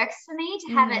really works for me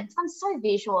to have it. I'm so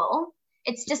visual.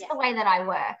 It's just the way that I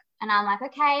work. And I'm like,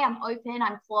 okay, I'm open,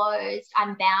 I'm closed,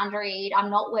 I'm boundaried,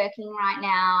 I'm not working right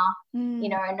now. You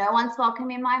know, no one's welcome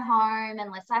in my home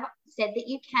unless I've said that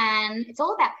you can. It's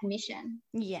all about permission.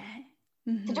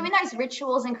 So doing those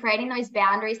rituals and creating those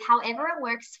boundaries, however it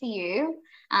works for you,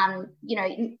 you know,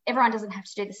 everyone doesn't have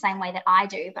to do the same way that I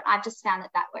do, but I've just found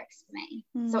that that works for me.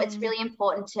 So it's really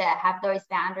important to have those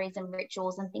boundaries and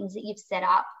rituals and things that you've set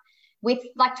up with,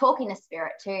 like talking to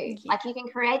spirit too. Like you can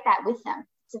create that with them.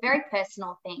 It's a very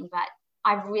personal thing, but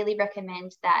I really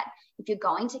recommend that if you're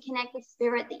going to connect with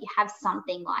spirit, that you have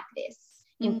something like this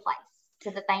in place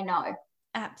so that they know.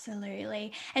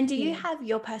 Absolutely. And do you have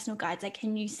your personal guides? Like,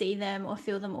 can you see them or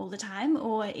feel them all the time?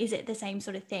 Or is it the same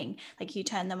sort of thing? Like you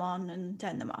turn them on and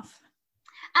turn them off?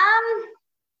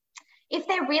 If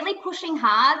they're really pushing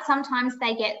hard, sometimes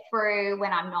they get through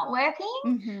when I'm not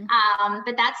working.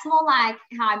 But that's more like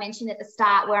how I mentioned at the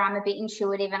start, where I'm a bit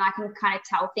intuitive and I can kind of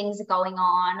tell things are going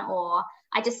on, or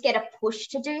I just get a push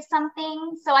to do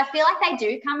something. So I feel like they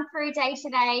do come through day to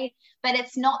day, but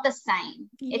it's not the same.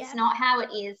 It's not how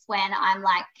it is when I'm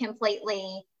like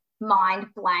completely mind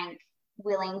blank,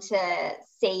 willing to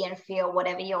see and feel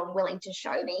whatever you're willing to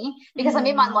show me, because I'm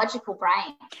in my logical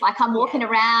brain. Like I'm walking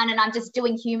around and I'm just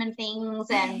doing human things,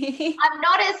 and I'm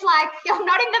not in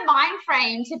the mind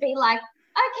frame to be like,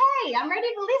 okay, I'm ready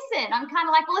to listen. I'm kind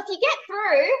of like, well, if you get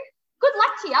through, good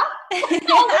luck to you.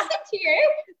 I'll listen to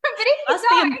you. But if you must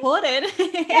don't, be important.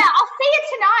 I'll see you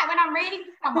tonight when I'm reading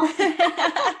to someone.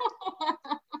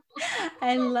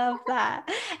 I love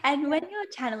that. And when you're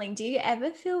channeling, do you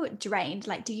ever feel drained?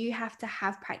 Like, do you have to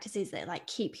have practices that like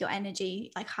keep your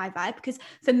energy like high vibe? Because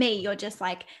for me, you're just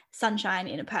like sunshine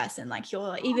in a person. Like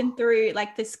you're even through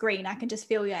like the screen, I can just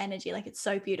feel your energy. Like it's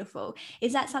so beautiful.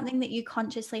 Is that something that you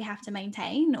consciously have to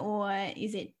maintain, or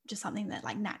is it just something that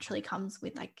like naturally comes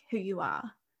with like who you are?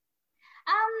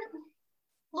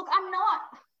 Look, I'm not.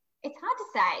 It's hard to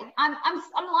say. I'm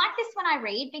like this when I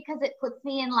read, because it puts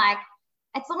me in like,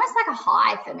 it's almost like a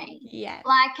high for me.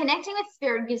 Like connecting with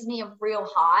spirit gives me a real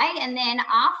high. And then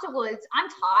afterwards, I'm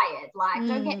tired. Like,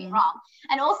 don't get me wrong.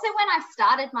 And also when I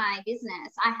started my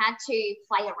business, I had to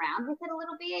play around with it a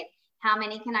little bit. How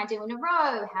many can I do in a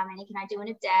row? How many can I do in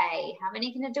a day? How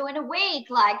many can I do in a week?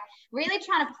 Like really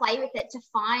trying to play with it to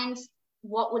find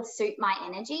what would suit my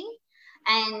energy.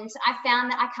 And I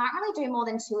found that I can't really do more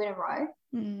than 2 in a row.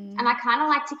 And I kind of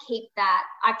like to keep that.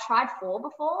 I've tried 4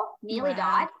 before, nearly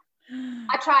died.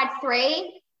 I tried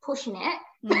 3, pushing it.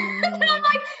 And I'm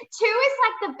like, 2 is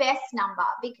like the best number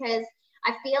because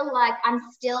I feel like I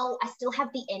still have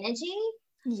the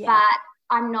energy, but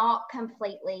I'm not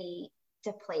completely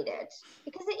depleted,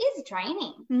 because it is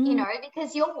draining, you know,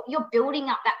 because you're building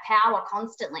up that power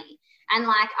constantly. And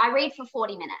like, I read for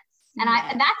 40 minutes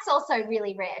and that's also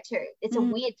really rare too. It's a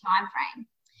weird time frame,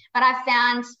 but I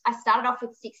found I started off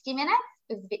with 60 minutes.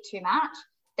 It was a bit too much.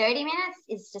 30 minutes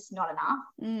is just not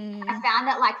enough. I found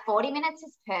that like 40 minutes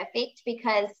is perfect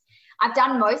because I've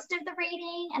done most of the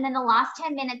reading, and then the last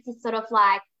 10 minutes is sort of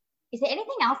like, is there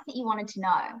anything else that you wanted to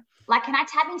know? Like, can I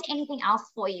tap into anything else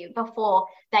for you before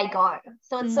they go?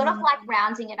 So it's sort of like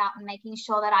rounding it up and making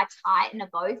sure that I tighten a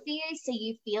bow for you so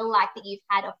you feel like that you've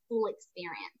had a full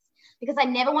experience. Because I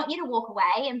never want you to walk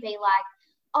away and be like,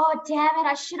 oh, damn it,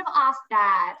 I should have asked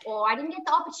that, or I didn't get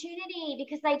the opportunity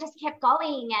because they just kept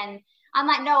going. And I'm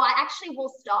like, no, I actually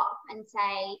will stop and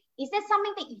say, is there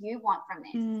something that you want from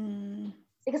this?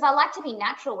 Because I like to be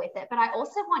natural with it, but I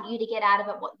also want you to get out of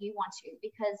it what you want to,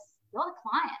 because you're the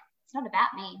client. It's not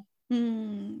about me.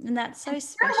 And that's so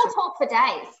special. We'll talk for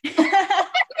days. They'll just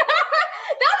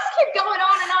keep going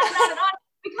on and on and on and on.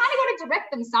 We kind of got to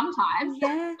direct them sometimes.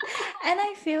 Yeah. And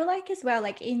I feel like as well,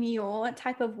 like in your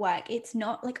type of work, it's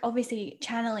not like, obviously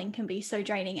channeling can be so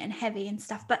draining and heavy and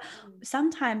stuff, but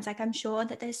sometimes like I'm sure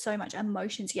that there's so much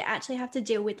emotions. You actually have to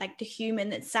deal with like the human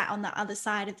that sat on the other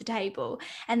side of the table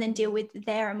and then deal with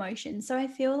their emotions. So I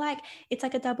feel like it's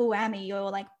like a double whammy.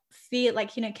 You're like feel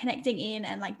like, you know, connecting in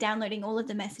and like downloading all of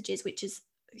the messages, which is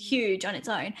huge on its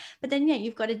own. But then,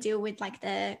 you've got to deal with like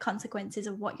the consequences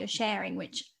of what you're sharing,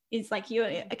 which is like, you're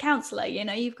a counselor, you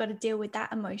know, you've got to deal with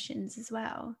that emotions as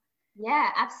well. Yeah,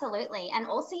 absolutely. And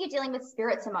also you're dealing with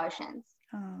spirit's emotions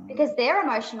because they're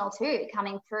emotional too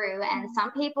coming through. And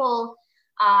some people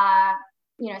are,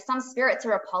 you know, some spirits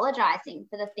are apologizing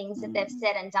for the things that they've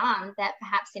said and done that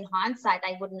perhaps in hindsight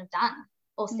they wouldn't have done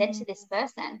or said to this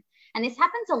person. And this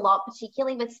happens a lot,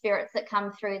 particularly with spirits that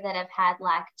come through that have had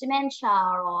like dementia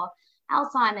or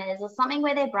Alzheimer's or something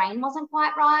where their brain wasn't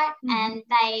quite right and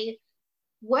they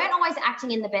weren't always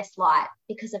acting in the best light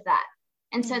because of that.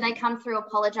 And so they come through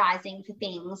apologizing for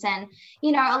things. And,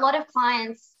 you know, a lot of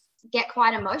clients get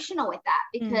quite emotional with that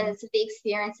because of the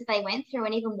experience that they went through,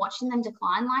 and even watching them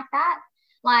decline like that.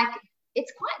 Like,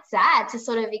 it's quite sad to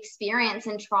sort of experience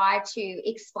and try to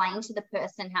explain to the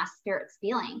person how spirit's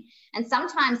feeling. And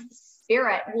sometimes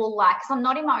spirit will like, because I'm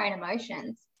not in my own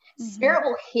emotions, spirit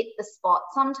will hit the spot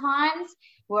sometimes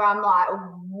where I'm like,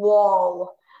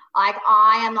 whoa, like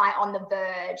I am like on the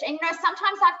verge. And, you know,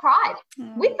 sometimes I've cried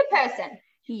with the person.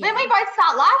 Then we both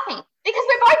start laughing because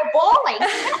we're both bawling.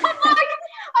 And I'm like,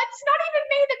 it's not even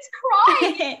me that's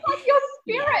crying. It's like your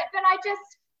spirit. But I just,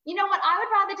 you know what, I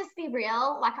would rather just be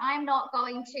real. Like, I'm not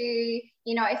going to,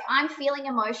 you know, if I'm feeling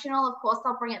emotional, of course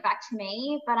I'll bring it back to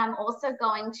me, but I'm also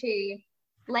going to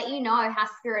let you know how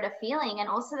spirit are feeling, and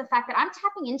also the fact that I'm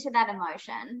tapping into that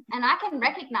emotion and I can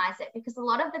recognize it, because a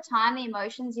lot of the time the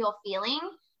emotions you're feeling,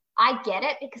 I get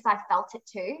it because I felt it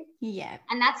too. Yeah.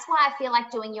 And that's why I feel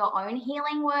like doing your own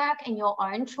healing work and your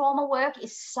own trauma work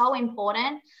is so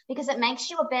important, because it makes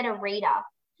you a better reader.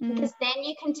 Because then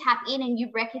you can tap in and you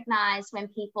recognize when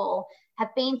people have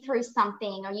been through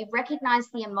something, or you recognize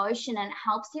the emotion, and it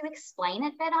helps you explain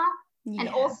it better. And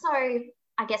also,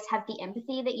 I guess, have the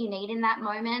empathy that you need in that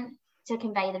moment to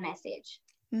convey the message.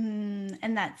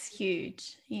 And that's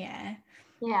huge. Yeah.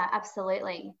 Yeah,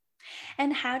 absolutely.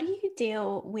 And how do you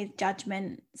deal with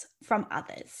judgments from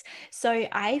others? So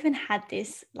I even had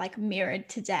this like mirrored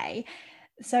today.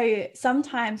 So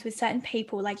sometimes with certain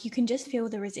people, like you can just feel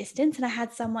the resistance. And I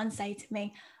had someone say to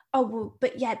me, oh, well,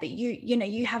 but you know,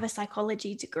 you have a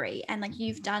psychology degree and like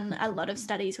you've done a lot of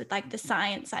studies with like the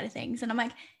science side of things. And I'm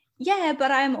like, yeah, but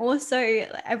I'm also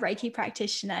a Reiki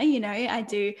practitioner, you know, I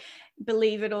do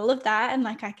believe in all of that, and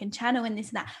like I can channel in this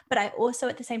and that, but I also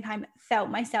at the same time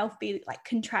felt myself be like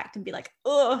contract and be like,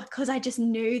 oh, because I just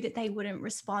knew that they wouldn't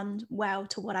respond well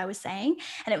to what I was saying.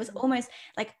 And it was almost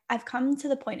like I've come to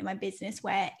the point in my business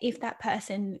where if that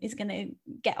person is going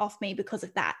to get off me because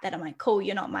of that, I'm like, cool,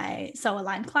 you're not my soul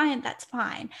aligned client, that's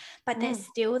fine. But there's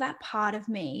still that part of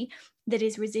me that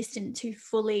is resistant to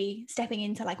fully stepping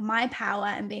into like my power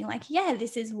and being like, yeah,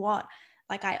 this is what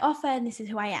like I offer and this is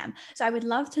who I am. So I would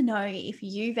love to know if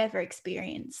you've ever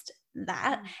experienced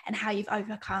that and how you've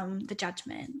overcome the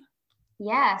judgment.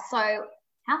 Yeah, so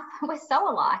we're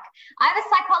so alike. I have a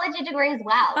psychology degree as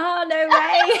well. Oh, no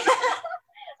way.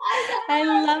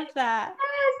 I love that.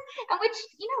 Yes. And which,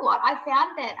 you know what, I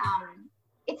found that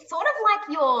it's sort of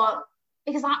like your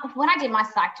because when I did my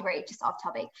psych degree, just off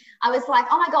topic, I was like,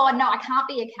 oh my God, no, I can't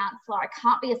be a counselor. I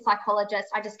can't be a psychologist.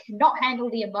 I just cannot handle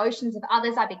the emotions of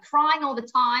others. I'd be crying all the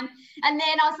time. And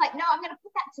then I was like, no, I'm going to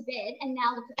put that to bed. And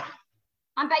now look at,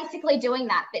 I'm basically doing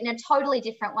that, but in a totally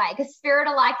different way, because spirit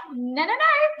are like, no,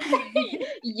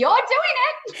 you're doing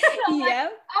it. Yeah.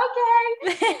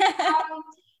 Like, okay.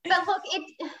 But look,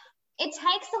 it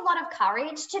takes a lot of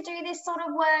courage to do this sort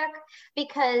of work,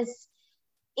 because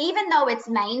even though it's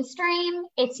mainstream,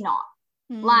 it's not.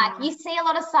 Like, you see a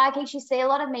lot of psychics, you see a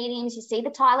lot of mediums, you see the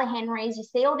Tyler Henrys, you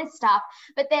see all this stuff,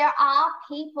 but there are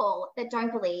people that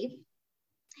don't believe.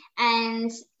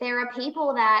 And there are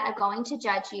people that are going to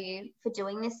judge you for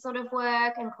doing this sort of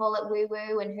work and call it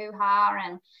woo-woo and hoo-ha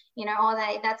and, you know,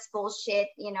 oh, that's bullshit.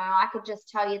 You know, I could just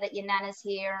tell you that your nana's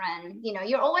here. And, you know,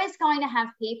 you're always going to have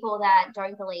people that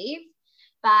don't believe.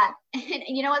 But,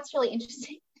 you know what's really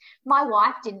interesting? My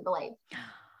wife didn't believe.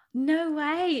 No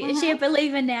way. Is she a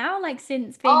believer now? Like,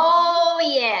 since being... Oh,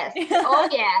 yes. Oh,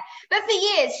 yeah. But for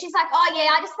years, she's like, oh, yeah,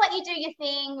 I just let you do your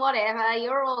thing, whatever.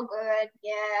 You're all good.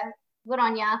 Yeah, good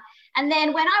on ya. And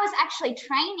then when I was actually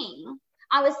training,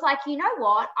 I was like, you know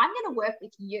what? I'm going to work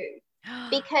with you,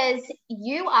 because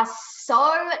you are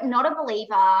so not a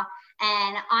believer.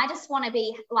 And I just want to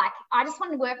be like, I just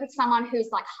want to work with someone who's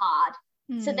like hard.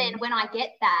 So then when I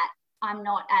get that, I'm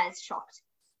not as shocked.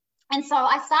 And so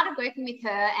I started working with her,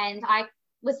 and I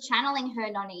was channeling her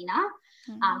nonina,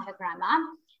 her grandma.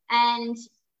 And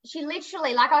she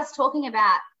literally, like I was talking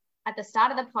about at the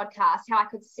start of the podcast, how I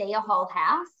could see a whole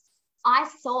house. I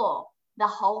saw the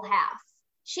whole house.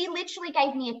 She literally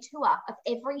gave me a tour of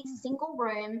every single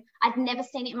room. I'd never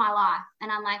seen it in my life. And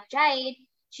I'm like, Jade,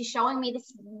 she's showing me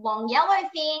this long yellow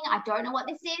thing. I don't know what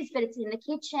this is, but it's in the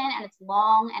kitchen and it's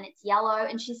long and it's yellow.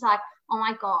 And she's like, oh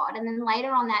my God. And then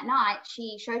later on that night,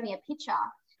 she showed me a picture.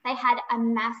 They had a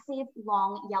massive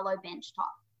long yellow bench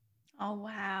top. Oh,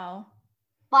 wow.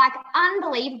 Like,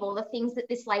 unbelievable, the things that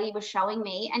this lady was showing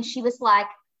me. And she was like,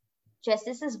 Jess,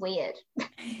 this is weird. So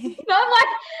I'm like,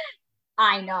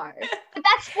 I know. But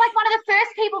that's like one of the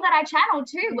first people that I channeled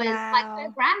too, was like her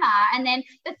grandma. And then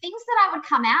the things that I would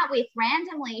come out with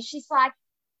randomly, she's like,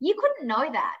 you couldn't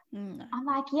know that. I'm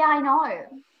like, yeah, I know.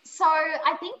 So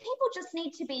I think people just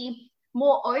need to be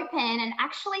more open and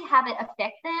actually have it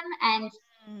affect them,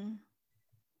 and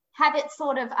have it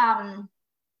sort of, I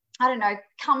don't know,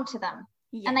 come to them.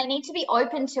 Yeah. And they need to be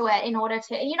open to it in order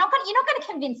to, you're not going to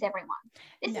convince everyone.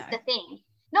 This is the thing.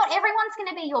 Not everyone's going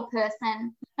to be your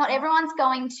person. Not everyone's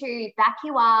going to back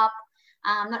you up.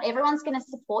 Not everyone's going to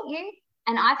support you.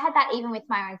 And I've had that even with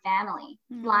my own family.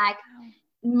 Like,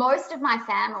 most of my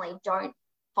family don't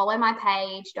follow my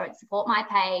page, don't support my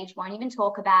page, won't even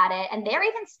talk about it. And they're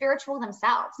even spiritual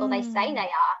themselves, or they say they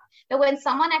are. But when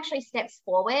someone actually steps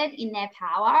forward in their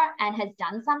power and has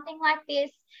done something like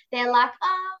this, they're like,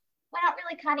 oh, we're not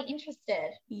really kind of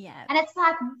interested. Yeah. And it's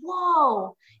like,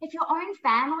 whoa, if your own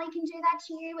family can do that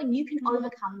to you and you can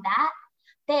overcome that,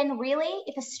 then really,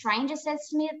 if a stranger says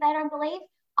to me that they don't believe,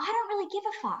 I don't really give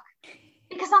a fuck.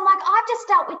 Because I'm like, I've just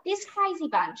dealt with this crazy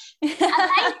bunch. And they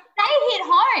hit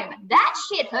home. That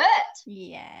shit hurt.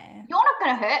 Yeah. You're not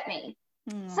going to hurt me.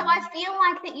 So I feel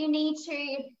like that you need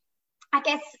to, I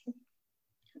guess,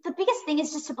 the biggest thing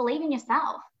is just to believe in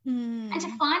yourself. And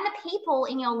to find the people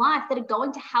in your life that are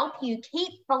going to help you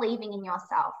keep believing in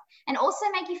yourself, and also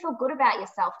make you feel good about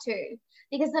yourself too.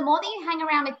 Because the more that you hang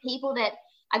around with people that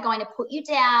are going to put you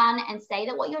down and say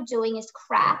that what you're doing is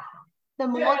crap, the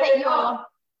more that you're,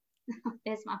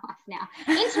 there's my wife now,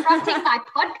 interrupting my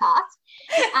podcast.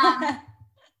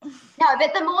 No,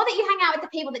 but the more that you hang out with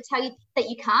the people that tell you that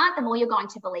you can't, the more you're going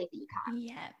to believe that you can't.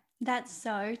 Yeah. That's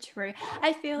so true.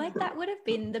 I feel like that would have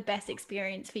been the best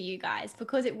experience for you guys,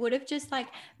 because it would have just like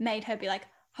made her be like,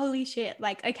 holy shit,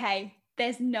 like, okay,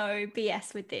 there's no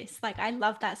BS with this. Like, I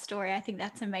love that story. I think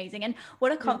that's amazing. And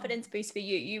what a confidence boost for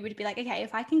you. You would be like, okay,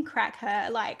 if I can crack her,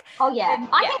 like, oh yeah,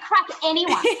 I can crack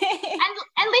anyone.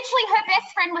 and literally her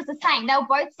best friend was the same. They were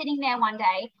both sitting there one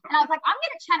day and I was like, I'm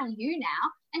going to channel you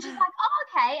now. And she's like, oh,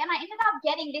 okay. And I ended up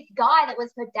getting this guy that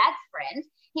was her dad's friend.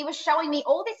 He was showing me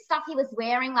all this stuff he was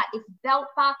wearing, like this belt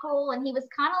buckle, and he was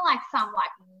kind of like some like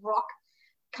rock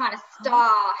kind of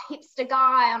star hipster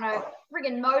guy on a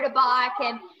friggin' motorbike.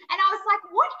 And I was like,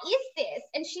 what is this?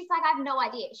 And she's like, I have no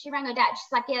idea. She rang her dad.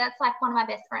 She's like, yeah, that's like one of my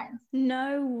best friends.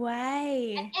 No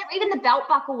way. And even the belt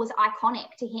buckle was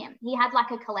iconic to him. He had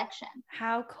like a collection.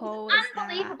 How cool is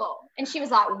unbelievable. That? And she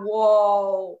was like,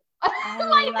 whoa.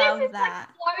 Like, this is like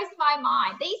blows my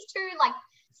mind. These two like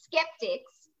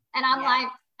skeptics. And I'm like,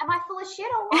 am I full of shit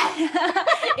or what?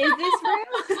 Is this real?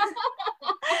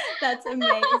 That's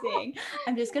amazing.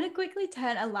 I'm just going to quickly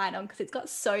turn a light on because it's got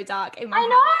so dark in my house.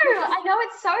 I know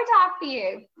it's so dark for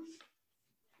you.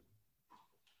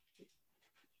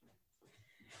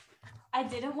 I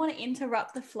didn't want to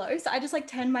interrupt the flow, so I just like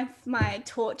turned my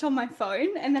torch on my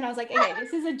phone, and then I was like, okay,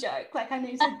 this is a joke. Like I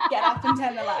need to get up and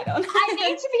turn the light on. I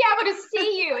need to be able to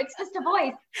see you. It's just a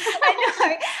voice. I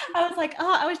know. I was like,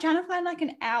 I was trying to find like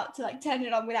an out to like turn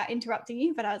it on without interrupting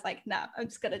you, but I was like, no, I'm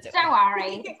just gonna do it. Don't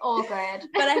worry, it's all good.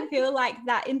 But I feel like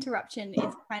that interruption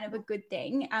is kind of a good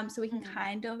thing. So we can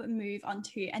kind of move on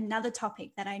to another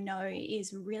topic that I know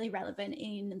is really relevant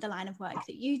in the line of work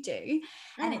that you do,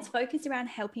 and it's focused around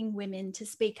helping women to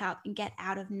speak up and get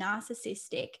out of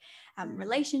narcissistic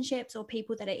relationships, or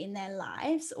people that are in their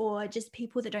lives, or just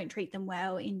people that don't treat them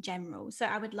well in general. So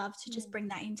I would love to just bring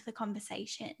that into the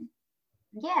conversation.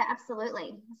 Yeah,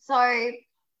 absolutely. So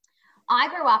I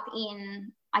grew up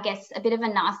in, I guess, a bit of a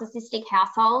narcissistic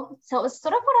household. So it was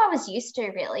sort of what I was used to,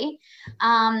 really.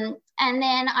 And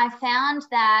then I found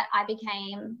that I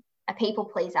became a people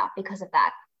pleaser because of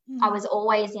that. I was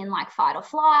always in like fight or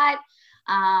flight.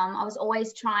 I was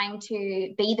always trying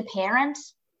to be the parent.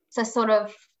 So sort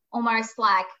of almost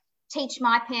like teach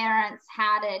my parents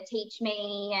how to teach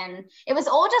me. And it was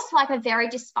all just like a very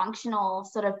dysfunctional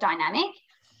sort of dynamic.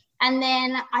 And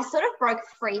then I sort of broke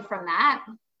free from that.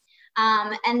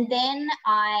 And then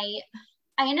I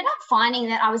ended up finding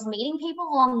that I was meeting people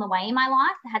along the way in my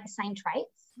life that had the same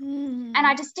traits. And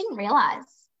I just didn't realize.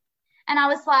 And I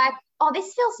was like, oh,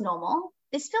 this feels normal.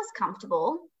 This feels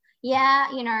comfortable.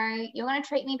 Yeah, you know, you're going to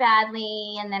treat me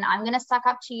badly, and then I'm going to suck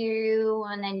up to you,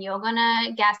 and then you're going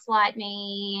to gaslight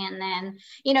me, and then,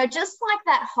 you know, just like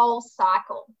that whole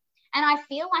cycle. And I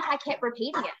feel like I kept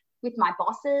repeating it with my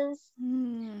bosses,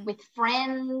 with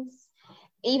friends,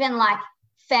 even like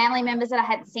family members that I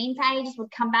hadn't seen for ages would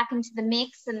come back into the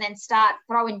mix and then start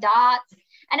throwing darts.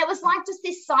 And it was like just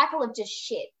this cycle of just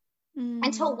shit.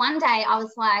 Until one day I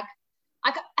was like,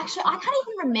 I can't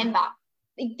even remember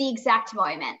the exact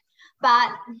moment.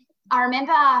 But I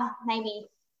remember maybe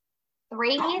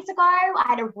 3 years ago, I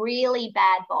had a really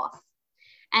bad boss,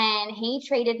 and he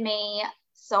treated me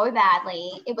so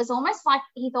badly. It was almost like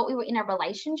he thought we were in a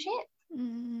relationship,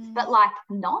 but like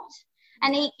not.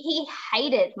 And he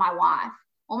hated my wife,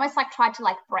 almost like tried to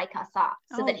like break us up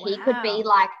so that he could be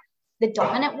like the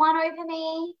dominant one over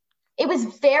me. It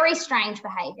was very strange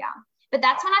behavior. But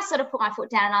that's when I sort of put my foot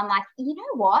down and I'm like, you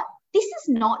know what? This is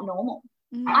not normal.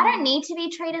 I don't need to be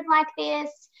treated like this.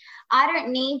 I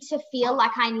don't need to feel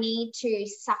like I need to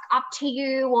suck up to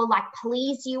you or like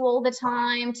please you all the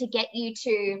time to get you to,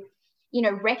 you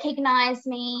know, recognize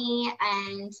me.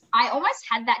 And I almost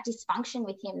had that dysfunction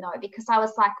with him though, because I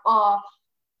was like, oh,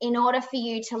 in order for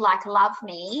you to like love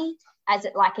me as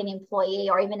like an employee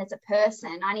or even as a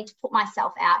person, I need to put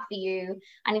myself out for you.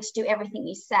 I need to do everything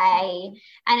you say.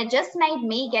 And it just made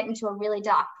me get into a really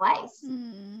dark place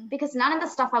because none of the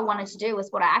stuff I wanted to do was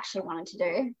what I actually wanted to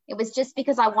do. It was just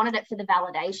because I wanted it for the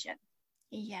validation.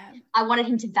 Yeah. I wanted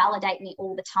him to validate me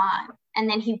all the time. And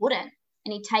then he wouldn't,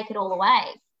 and he'd take it all away.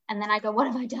 And then I go, what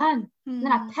have I done? And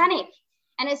then I panic.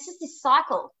 And it's just this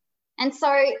cycle. And so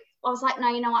I was like, no,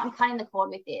 you know what? I'm cutting the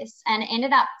cord with this. And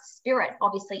ended up, Spirit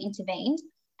obviously intervened,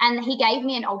 and he gave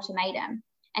me an ultimatum.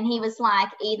 And he was like,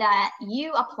 either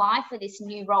you apply for this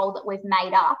new role that we've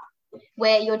made up,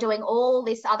 where you're doing all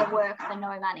this other work for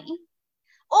no money,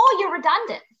 or you're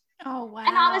redundant. Oh, wow.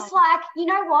 And I was like, you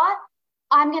know what?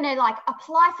 I'm going to like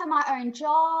apply for my own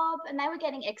job. And they were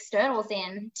getting externals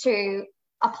in to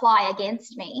apply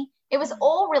against me. It was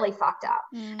all really fucked up.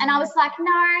 And I was like,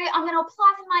 no, I'm going to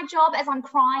apply for my job as I'm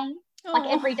crying, like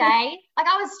every day. Like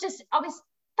I felt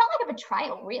like a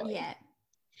betrayal, really. Yeah.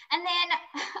 And then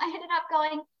I ended up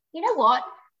going, you know what?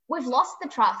 We've lost the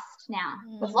trust now.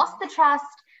 We've lost the trust.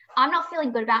 I'm not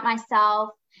feeling good about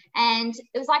myself. And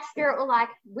it was like Spirit were like,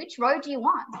 which road do you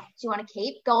want? Do you want to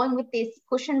keep going with this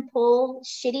push and pull,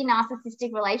 shitty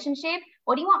narcissistic relationship?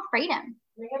 Or do you want freedom?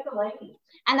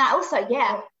 And I also,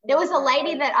 there was a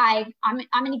lady that I'm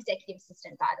an executive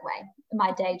assistant, by the way,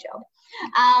 my day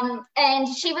job. And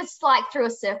she was like through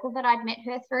a circle that I'd met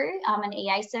her through, an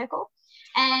EA circle.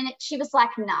 And she was like,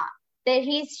 nah, that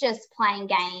he's just playing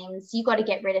games. You got to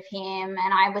get rid of him.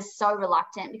 And I was so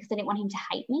reluctant because I didn't want him to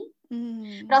hate me.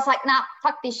 But I was like, nah,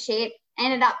 fuck this shit.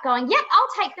 Ended up going, yep,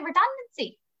 I'll take the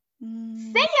redundancy.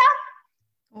 See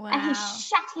ya. Wow. And he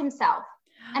shat himself.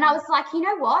 And I was like, you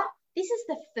know what? This is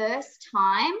the first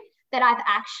time that I've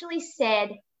actually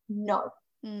said no.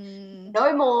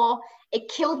 No more. It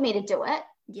killed me to do it.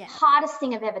 Yeah. Hardest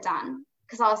thing I've ever done,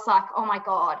 because I was like, oh my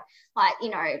God, like, you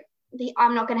know,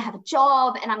 I'm not going to have a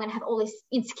job and I'm going to have all this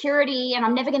insecurity and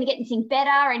I'm never going to get anything better.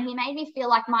 And he made me feel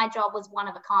like my job was one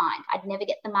of a kind. I'd never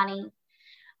get the money.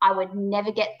 I would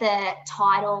never get the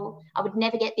title. I would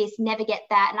never get this, never get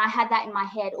that. And I had that in my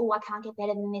head. Oh, I can't get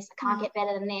better than this. I can't get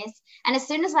better than this. And as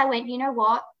soon as I went, you know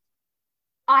what?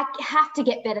 I have to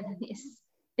get better than this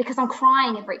because I'm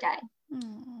crying every day.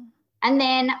 And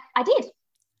then I did.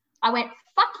 I went,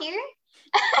 fuck you.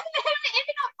 And then I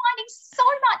ended up finding so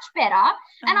much better.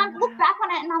 And I look back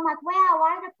on it and I'm like, wow,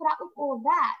 why did I put up with all of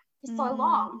that for so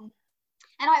long?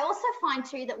 And I also find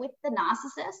too that with the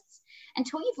narcissists,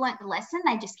 until you've learnt the lesson,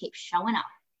 they just keep showing up.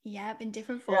 Yeah, in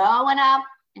different forms. Showing up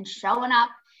and showing up.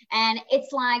 And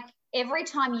it's like every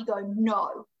time you go,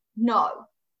 no, no,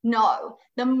 no,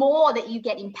 the more that you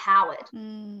get empowered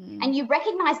and you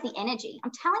recognize the energy.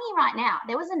 I'm telling you right now,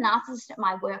 there was a narcissist at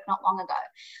my work not long ago.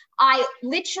 I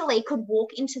literally could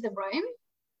walk into the room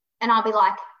and I'll be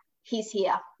like, he's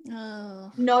here.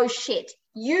 No shit.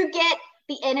 You get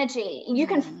the energy. You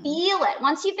can feel it.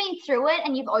 Once you've been through it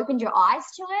and you've opened your eyes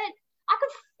to it,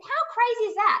 how crazy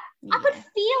is that? Yeah. I could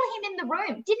feel him in the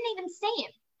room, didn't even see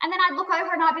him. And then I'd look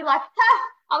over and I'd be like,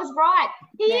 I was right.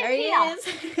 He is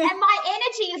here. And my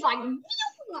energy is like, I'm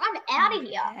out of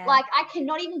here. Yeah. Like I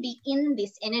cannot even be in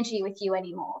this energy with you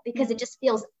anymore because it just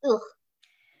feels, ugh.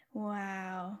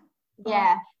 Wow.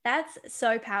 Yeah. Oh, that's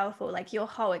so powerful. Like your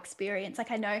whole experience.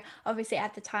 Like I know obviously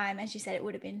at the time, as you said, it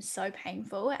would have been so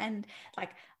painful. And like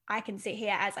I can sit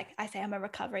here as like I say I'm a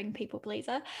recovering people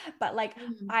pleaser, but like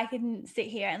I can sit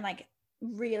here and like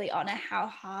really honor how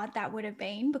hard that would have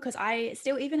been, because I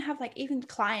still even have like even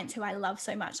clients who I love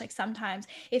so much, like sometimes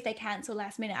if they cancel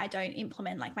last minute I don't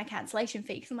implement like my cancellation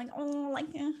fee because I'm like, oh, like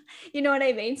you know what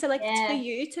I mean? So like for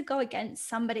you to go against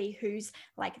somebody who's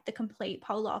like the complete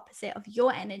polar opposite of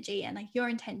your energy and like your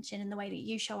intention and the way that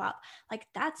you show up, like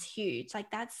that's huge. Like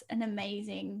that's an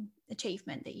amazing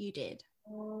achievement that you did.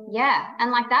 Yeah.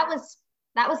 And like that was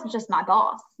just my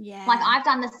boss. Yeah. Like I've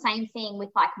done the same thing with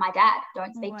like my dad.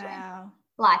 Don't speak to him.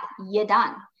 Like you're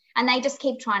done. And they just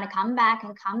keep trying to come back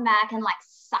and like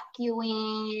suck you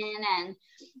in. And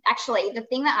actually the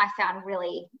thing that I found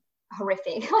really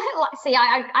horrific, see,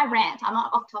 I rant, I'm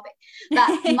not off topic,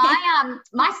 but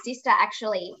my sister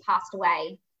actually passed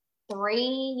away 3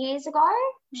 years ago.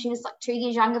 She was like 2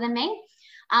 years younger than me.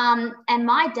 And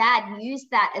my dad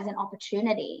used that as an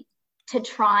opportunity to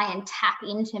try and tap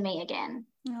into me again.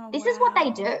 This is what they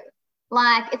do.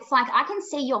 Like, it's like, I can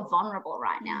see you're vulnerable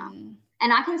right now.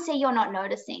 And I can see you're not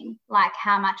noticing like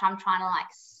how much I'm trying to like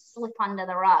slip under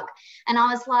the rug. And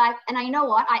I was like, and you know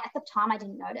what? At the time I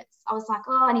didn't notice. I was like,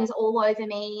 oh, and he was all over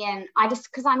me. And I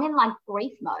just, cause I'm in like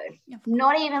grief mode,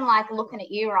 not even like looking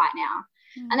at you right now.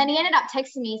 And then he ended up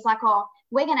texting me. He's like, oh,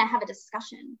 we're going to have a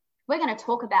discussion. We're going to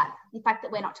talk about the fact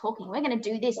that we're not talking. We're going to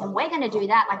do this and we're going to do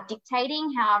that, like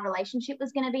dictating how our relationship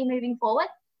was going to be moving forward.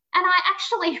 And I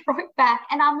actually wrote back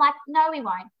and I'm like, no, we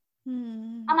won't.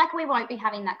 I'm like, we won't be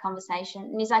having that conversation.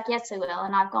 And he's like, yes, we will.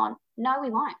 And I've gone, no, we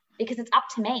won't, because it's up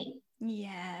to me.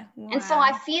 Yeah. Wow. And so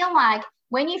I feel like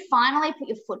when you finally put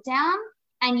your foot down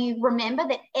and you remember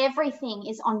that everything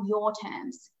is on your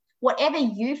terms, whatever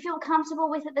you feel comfortable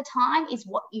with at the time is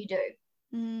what you do.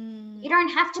 You don't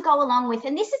have to go along with,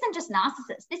 and this isn't just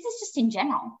narcissists, this is just in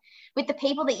general with the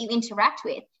people that you interact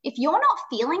with. If you're not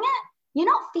feeling it,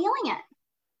 you're not feeling it.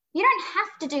 You don't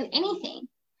have to do anything.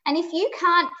 And if you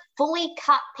can't fully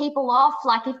cut people off,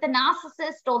 like if the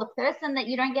narcissist or the person that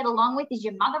you don't get along with is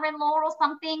your mother-in-law or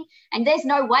something, and there's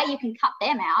no way you can cut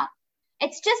them out,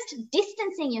 it's just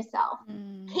distancing yourself,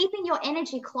 keeping your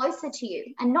energy closer to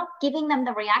you and not giving them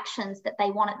the reactions that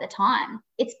they want at the time.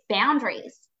 It's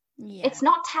boundaries. Yeah. It's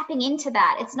not tapping into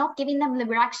that. It's not giving them the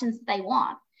reactions that they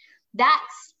want.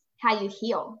 That's how you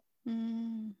heal.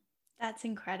 That's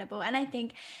incredible. And I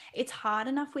think it's hard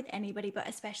enough with anybody, but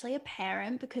especially a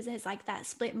parent, because there's like that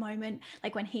split moment,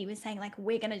 like when he was saying like,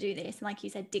 we're going to do this. And like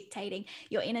you said, dictating,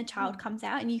 your inner child comes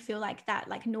out and you feel like that,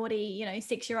 like naughty,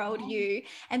 6-year-old you.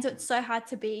 And so it's so hard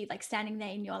to be like standing there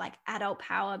in your like adult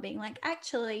power being like,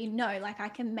 actually, no, like I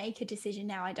can make a decision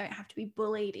now. I don't have to be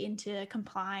bullied into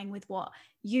complying with what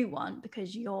you want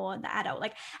because you're the adult.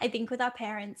 Like I think with our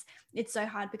parents, it's so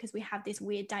hard because we have this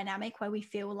weird dynamic where we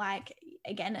feel like,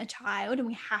 again, a child, and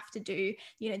we have to do,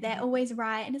 they're always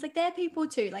right. And it's like, they're people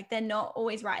too. Like they're not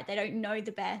always right. They don't know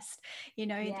the best, they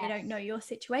don't know your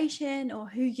situation or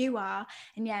who you are.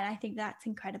 And I think that's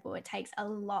incredible. It takes a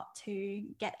lot to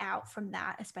get out from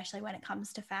that, especially when it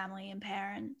comes to family and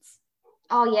parents.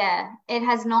 Oh, yeah. It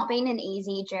has not been an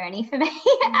easy journey for me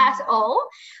at all.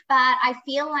 But I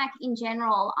feel like in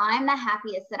general, I'm the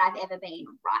happiest that I've ever been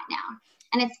right now.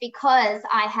 And it's because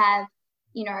I have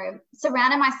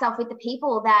surrounded myself with the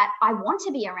people that I want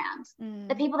to be around,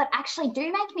 the people that actually do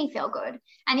make me feel good.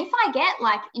 And if I get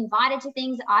like invited to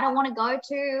things I don't want to go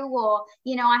to, or,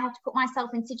 I have to put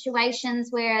myself in situations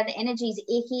where the energy's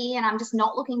icky and I'm just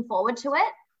not looking forward to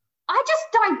it, I just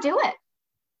don't do it.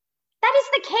 That is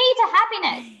the key to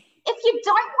happiness. If you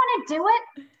don't want to do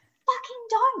it, fucking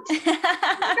don't.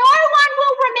 No one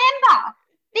will remember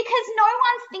because no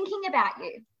one's thinking about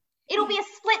you. It'll be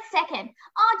a split second.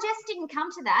 Oh, Jess didn't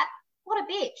come to that. What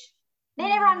a bitch.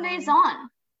 Then everyone moves on.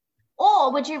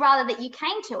 Or would you rather that you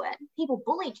came to it, people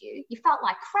bullied you, you felt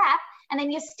like crap, and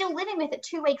then you're still living with it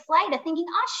 2 weeks later thinking,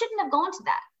 I shouldn't have gone to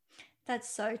that.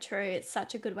 That's so true. It's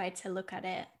such a good way to look at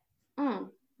it.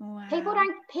 Wow. People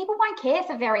won't care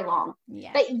for very long.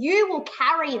 Yeah. But you will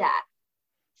carry that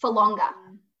for longer.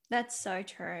 That's so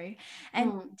true.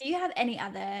 And do you have any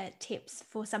other tips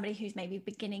for somebody who's maybe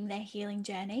beginning their healing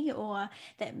journey, or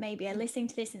that maybe are listening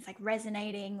to this and it's like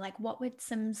resonating? Like, what would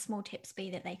some small tips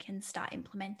be that they can start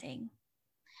implementing?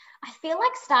 I feel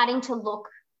like starting to look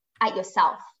at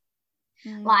yourself.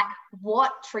 Like,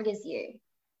 what triggers you?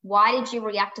 Why did you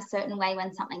react a certain way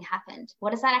when something happened?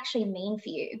 What does that actually mean for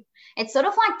you? It's sort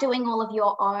of like doing all of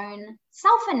your own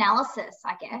self-analysis,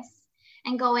 I guess.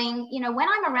 And going, when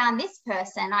I'm around this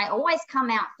person, I always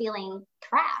come out feeling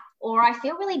crap, or I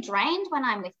feel really drained when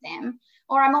I'm with them,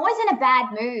 or I'm always in a bad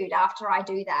mood after I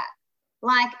do that.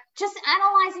 Like, just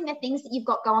analyzing the things that you've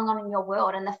got going on in your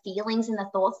world and the feelings and the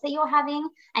thoughts that you're having.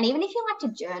 And even if you like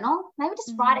to journal, maybe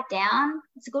just write it down.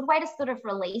 It's a good way to sort of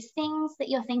release things that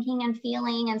you're thinking and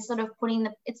feeling, and sort of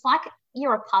it's like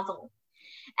you're a puzzle.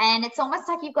 And it's almost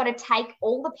like you've got to take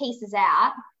all the pieces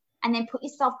out and then put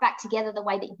yourself back together the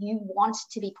way that you want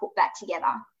to be put back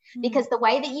together. Because the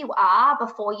way that you are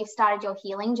before you've started your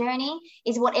healing journey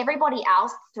is what everybody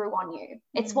else threw on you.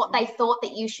 It's what they thought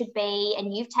that you should be,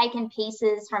 and you've taken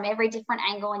pieces from every different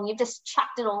angle and you've just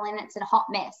chucked it all in. It's a hot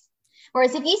mess.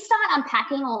 Whereas if you start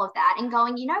unpacking all of that and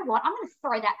going, you know what, I'm going to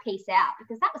throw that piece out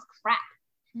because that was crap.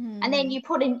 And then you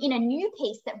put in a new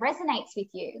piece that resonates with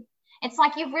you. It's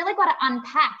like you've really got to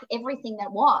unpack everything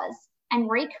that was and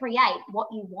recreate what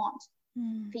you want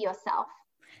for yourself.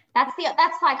 That's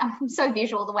like, I'm so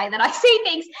visual the way that I see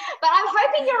things, but I'm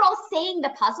hoping you're all seeing the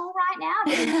puzzle right now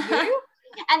that is you.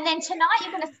 And then tonight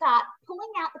you're going to start pulling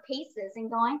out the pieces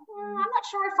and going, I'm not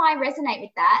sure if I resonate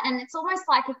with that. And it's almost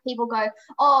like if people go,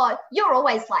 oh, you're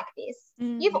always like this.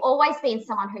 You've always been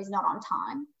someone who's not on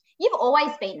time. You've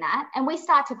always been that. And we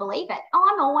start to believe it. Oh,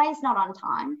 I'm always not on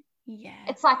time. Yeah.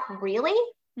 It's like, really?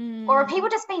 Or have people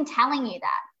just been telling you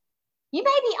that? You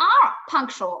maybe are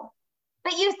punctual,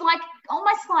 but you like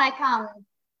almost like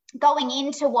going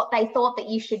into what they thought that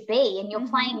you should be, and you're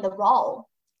playing the role.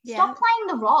 Stop playing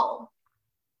the role.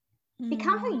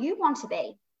 Become who you want to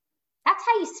be. That's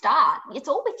how you start. It's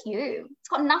all with you. It's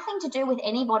got nothing to do with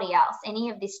anybody else, any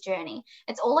of this journey.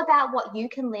 It's all about what you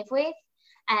can live with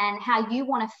and how you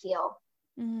want to feel.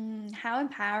 How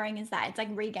empowering is that? It's like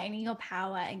regaining your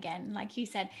power again. Like you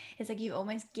said, it's like you've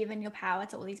almost given your power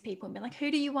to all these people and been like, who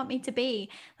do you want me to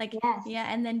be? Like,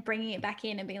 and then bringing it back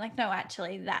in and being like, no,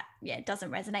 actually that, it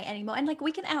doesn't resonate anymore. And like,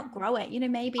 we can outgrow it,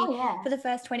 maybe for the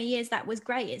first 20 years, that was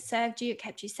great. It served you, it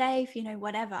kept you safe,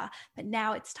 whatever. But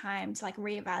now it's time to like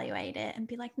reevaluate it and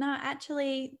be like, no,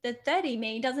 actually the 30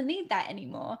 me doesn't need that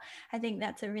anymore. I think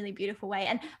that's a really beautiful way.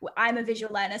 And I'm a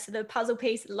visual learner, so the puzzle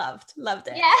piece, loved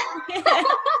it. Yeah.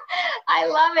 I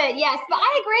love it. Yes, but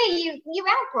I agree. You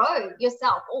outgrow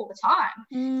yourself all the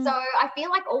time. So I feel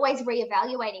like always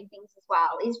reevaluating things as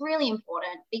well is really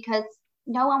important, because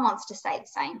no one wants to stay the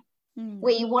same.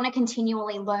 We want to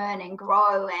continually learn and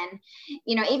grow. And,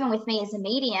 even with me as a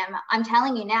medium, I'm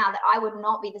telling you now that I would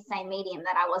not be the same medium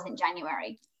that I was in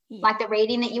January. Like the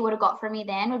reading that you would have got from me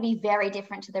then would be very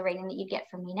different to the reading that you get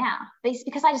from me now. But it's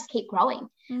because I just keep growing.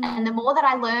 And the more that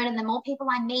I learn and the more people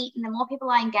I meet and the more people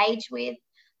I engage with,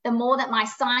 the more that my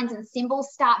signs and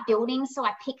symbols start building. So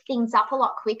I pick things up a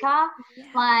lot quicker.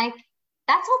 Like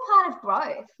that's all part of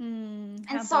growth.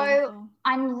 And so beautiful.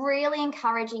 I'm really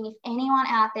encouraging, if anyone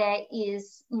out there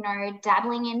is,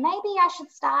 dabbling in, maybe I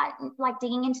should start like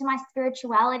digging into my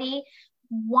spirituality.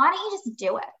 Why don't you just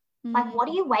do it? Like, what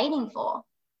are you waiting for?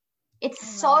 It's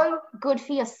so good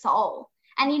for your soul.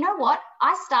 And you know what?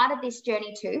 I started this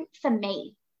journey too for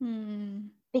me,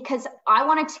 because I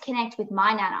wanted to connect with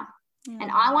my nana.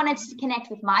 And I wanted to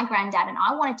connect with my granddad, and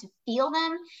I wanted to feel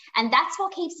them. And that's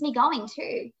what keeps me going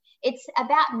too. It's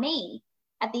about me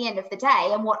at the end of the day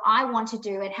and what I want to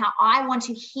do and how I want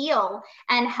to heal,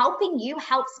 and helping you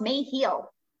helps me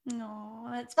heal. Oh,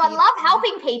 that's so beautiful. I love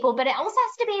helping people, but it also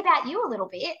has to be about you a little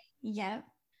bit. Yeah.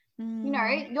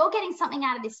 You're getting something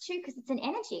out of this too, because it's an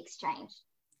energy exchange.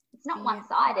 It's not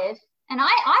one-sided. And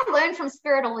I learn from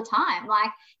spirit all the time.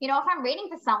 Like, you know, if I'm reading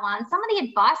for someone, some of the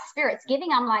advice spirit's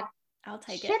giving, I'm like, I'll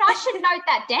take shit, it. I should note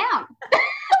that down. I'm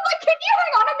like, can you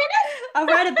hang on a minute? I'll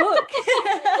write a book.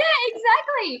 Yeah,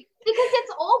 exactly. Because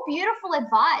it's all beautiful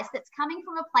advice that's coming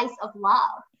from a place of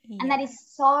love. Yeah. And that is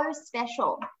so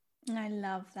special. I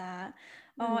love that.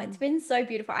 Oh, it's been so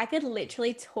beautiful. I could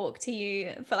literally talk to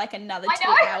you for like another 2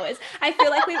 hours. I feel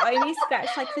like we've only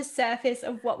scratched like the surface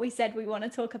of what we said we want to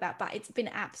talk about, but it's been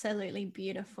absolutely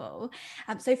beautiful.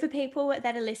 So for people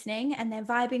that are listening and they're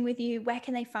vibing with you, where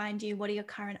can they find you? What are your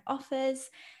current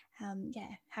offers? How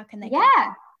can they get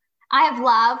you? I have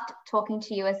loved talking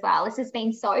to you as well. This has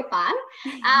been so fun.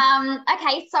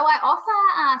 Okay, so I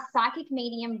offer psychic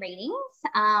medium readings.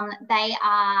 They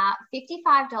are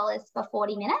 $55 for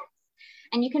 40 minutes.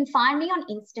 And you can find me on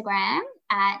Instagram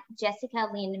at Jessica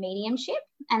Lynne Mediumship.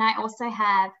 And I also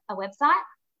have a website.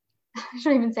 I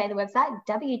shouldn't even say the website,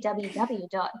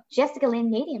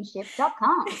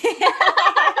 www.jessicalynnemediumship.com.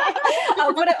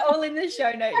 I'll put it all in the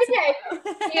show notes. Okay,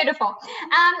 beautiful.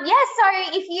 So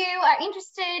if you are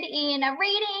interested in a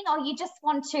reading or you just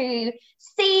want to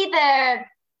see the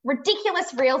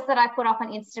ridiculous reels that I put up on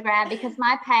Instagram, because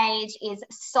my page is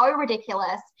so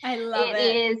ridiculous. I love it.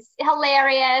 It is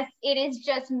hilarious. It is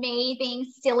just me being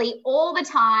silly all the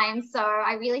time. So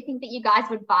I really think that you guys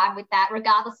would vibe with that,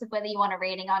 regardless of whether you want a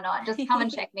reading or not. Just come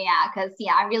and check me out, because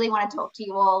I really want to talk to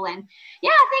you all. And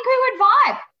I think we would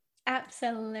vibe.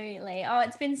 Absolutely. Oh,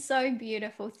 it's been so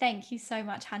beautiful. Thank you so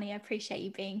much, honey. I appreciate you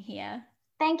being here.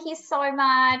 Thank you so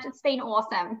much. It's been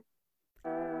awesome.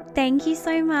 Thank you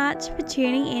so much for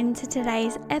tuning in to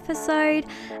today's episode.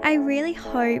 I really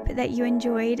hope that you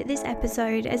enjoyed this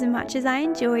episode as much as I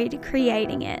enjoyed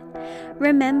creating it.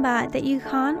 Remember that you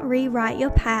can't rewrite your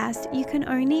past, you can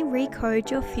only recode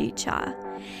your future.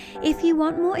 If you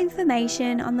want more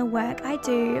information on the work I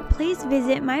do, please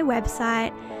visit my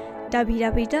website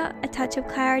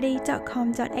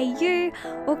www.atouchofclarity.com.au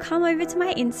or come over to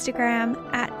my Instagram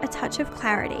at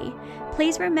atouchofclarity.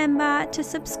 Please remember to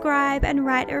subscribe and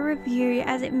write a review,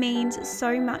 as it means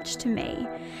so much to me.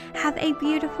 Have a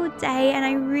beautiful day, and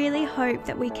I really hope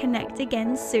that we connect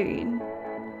again soon.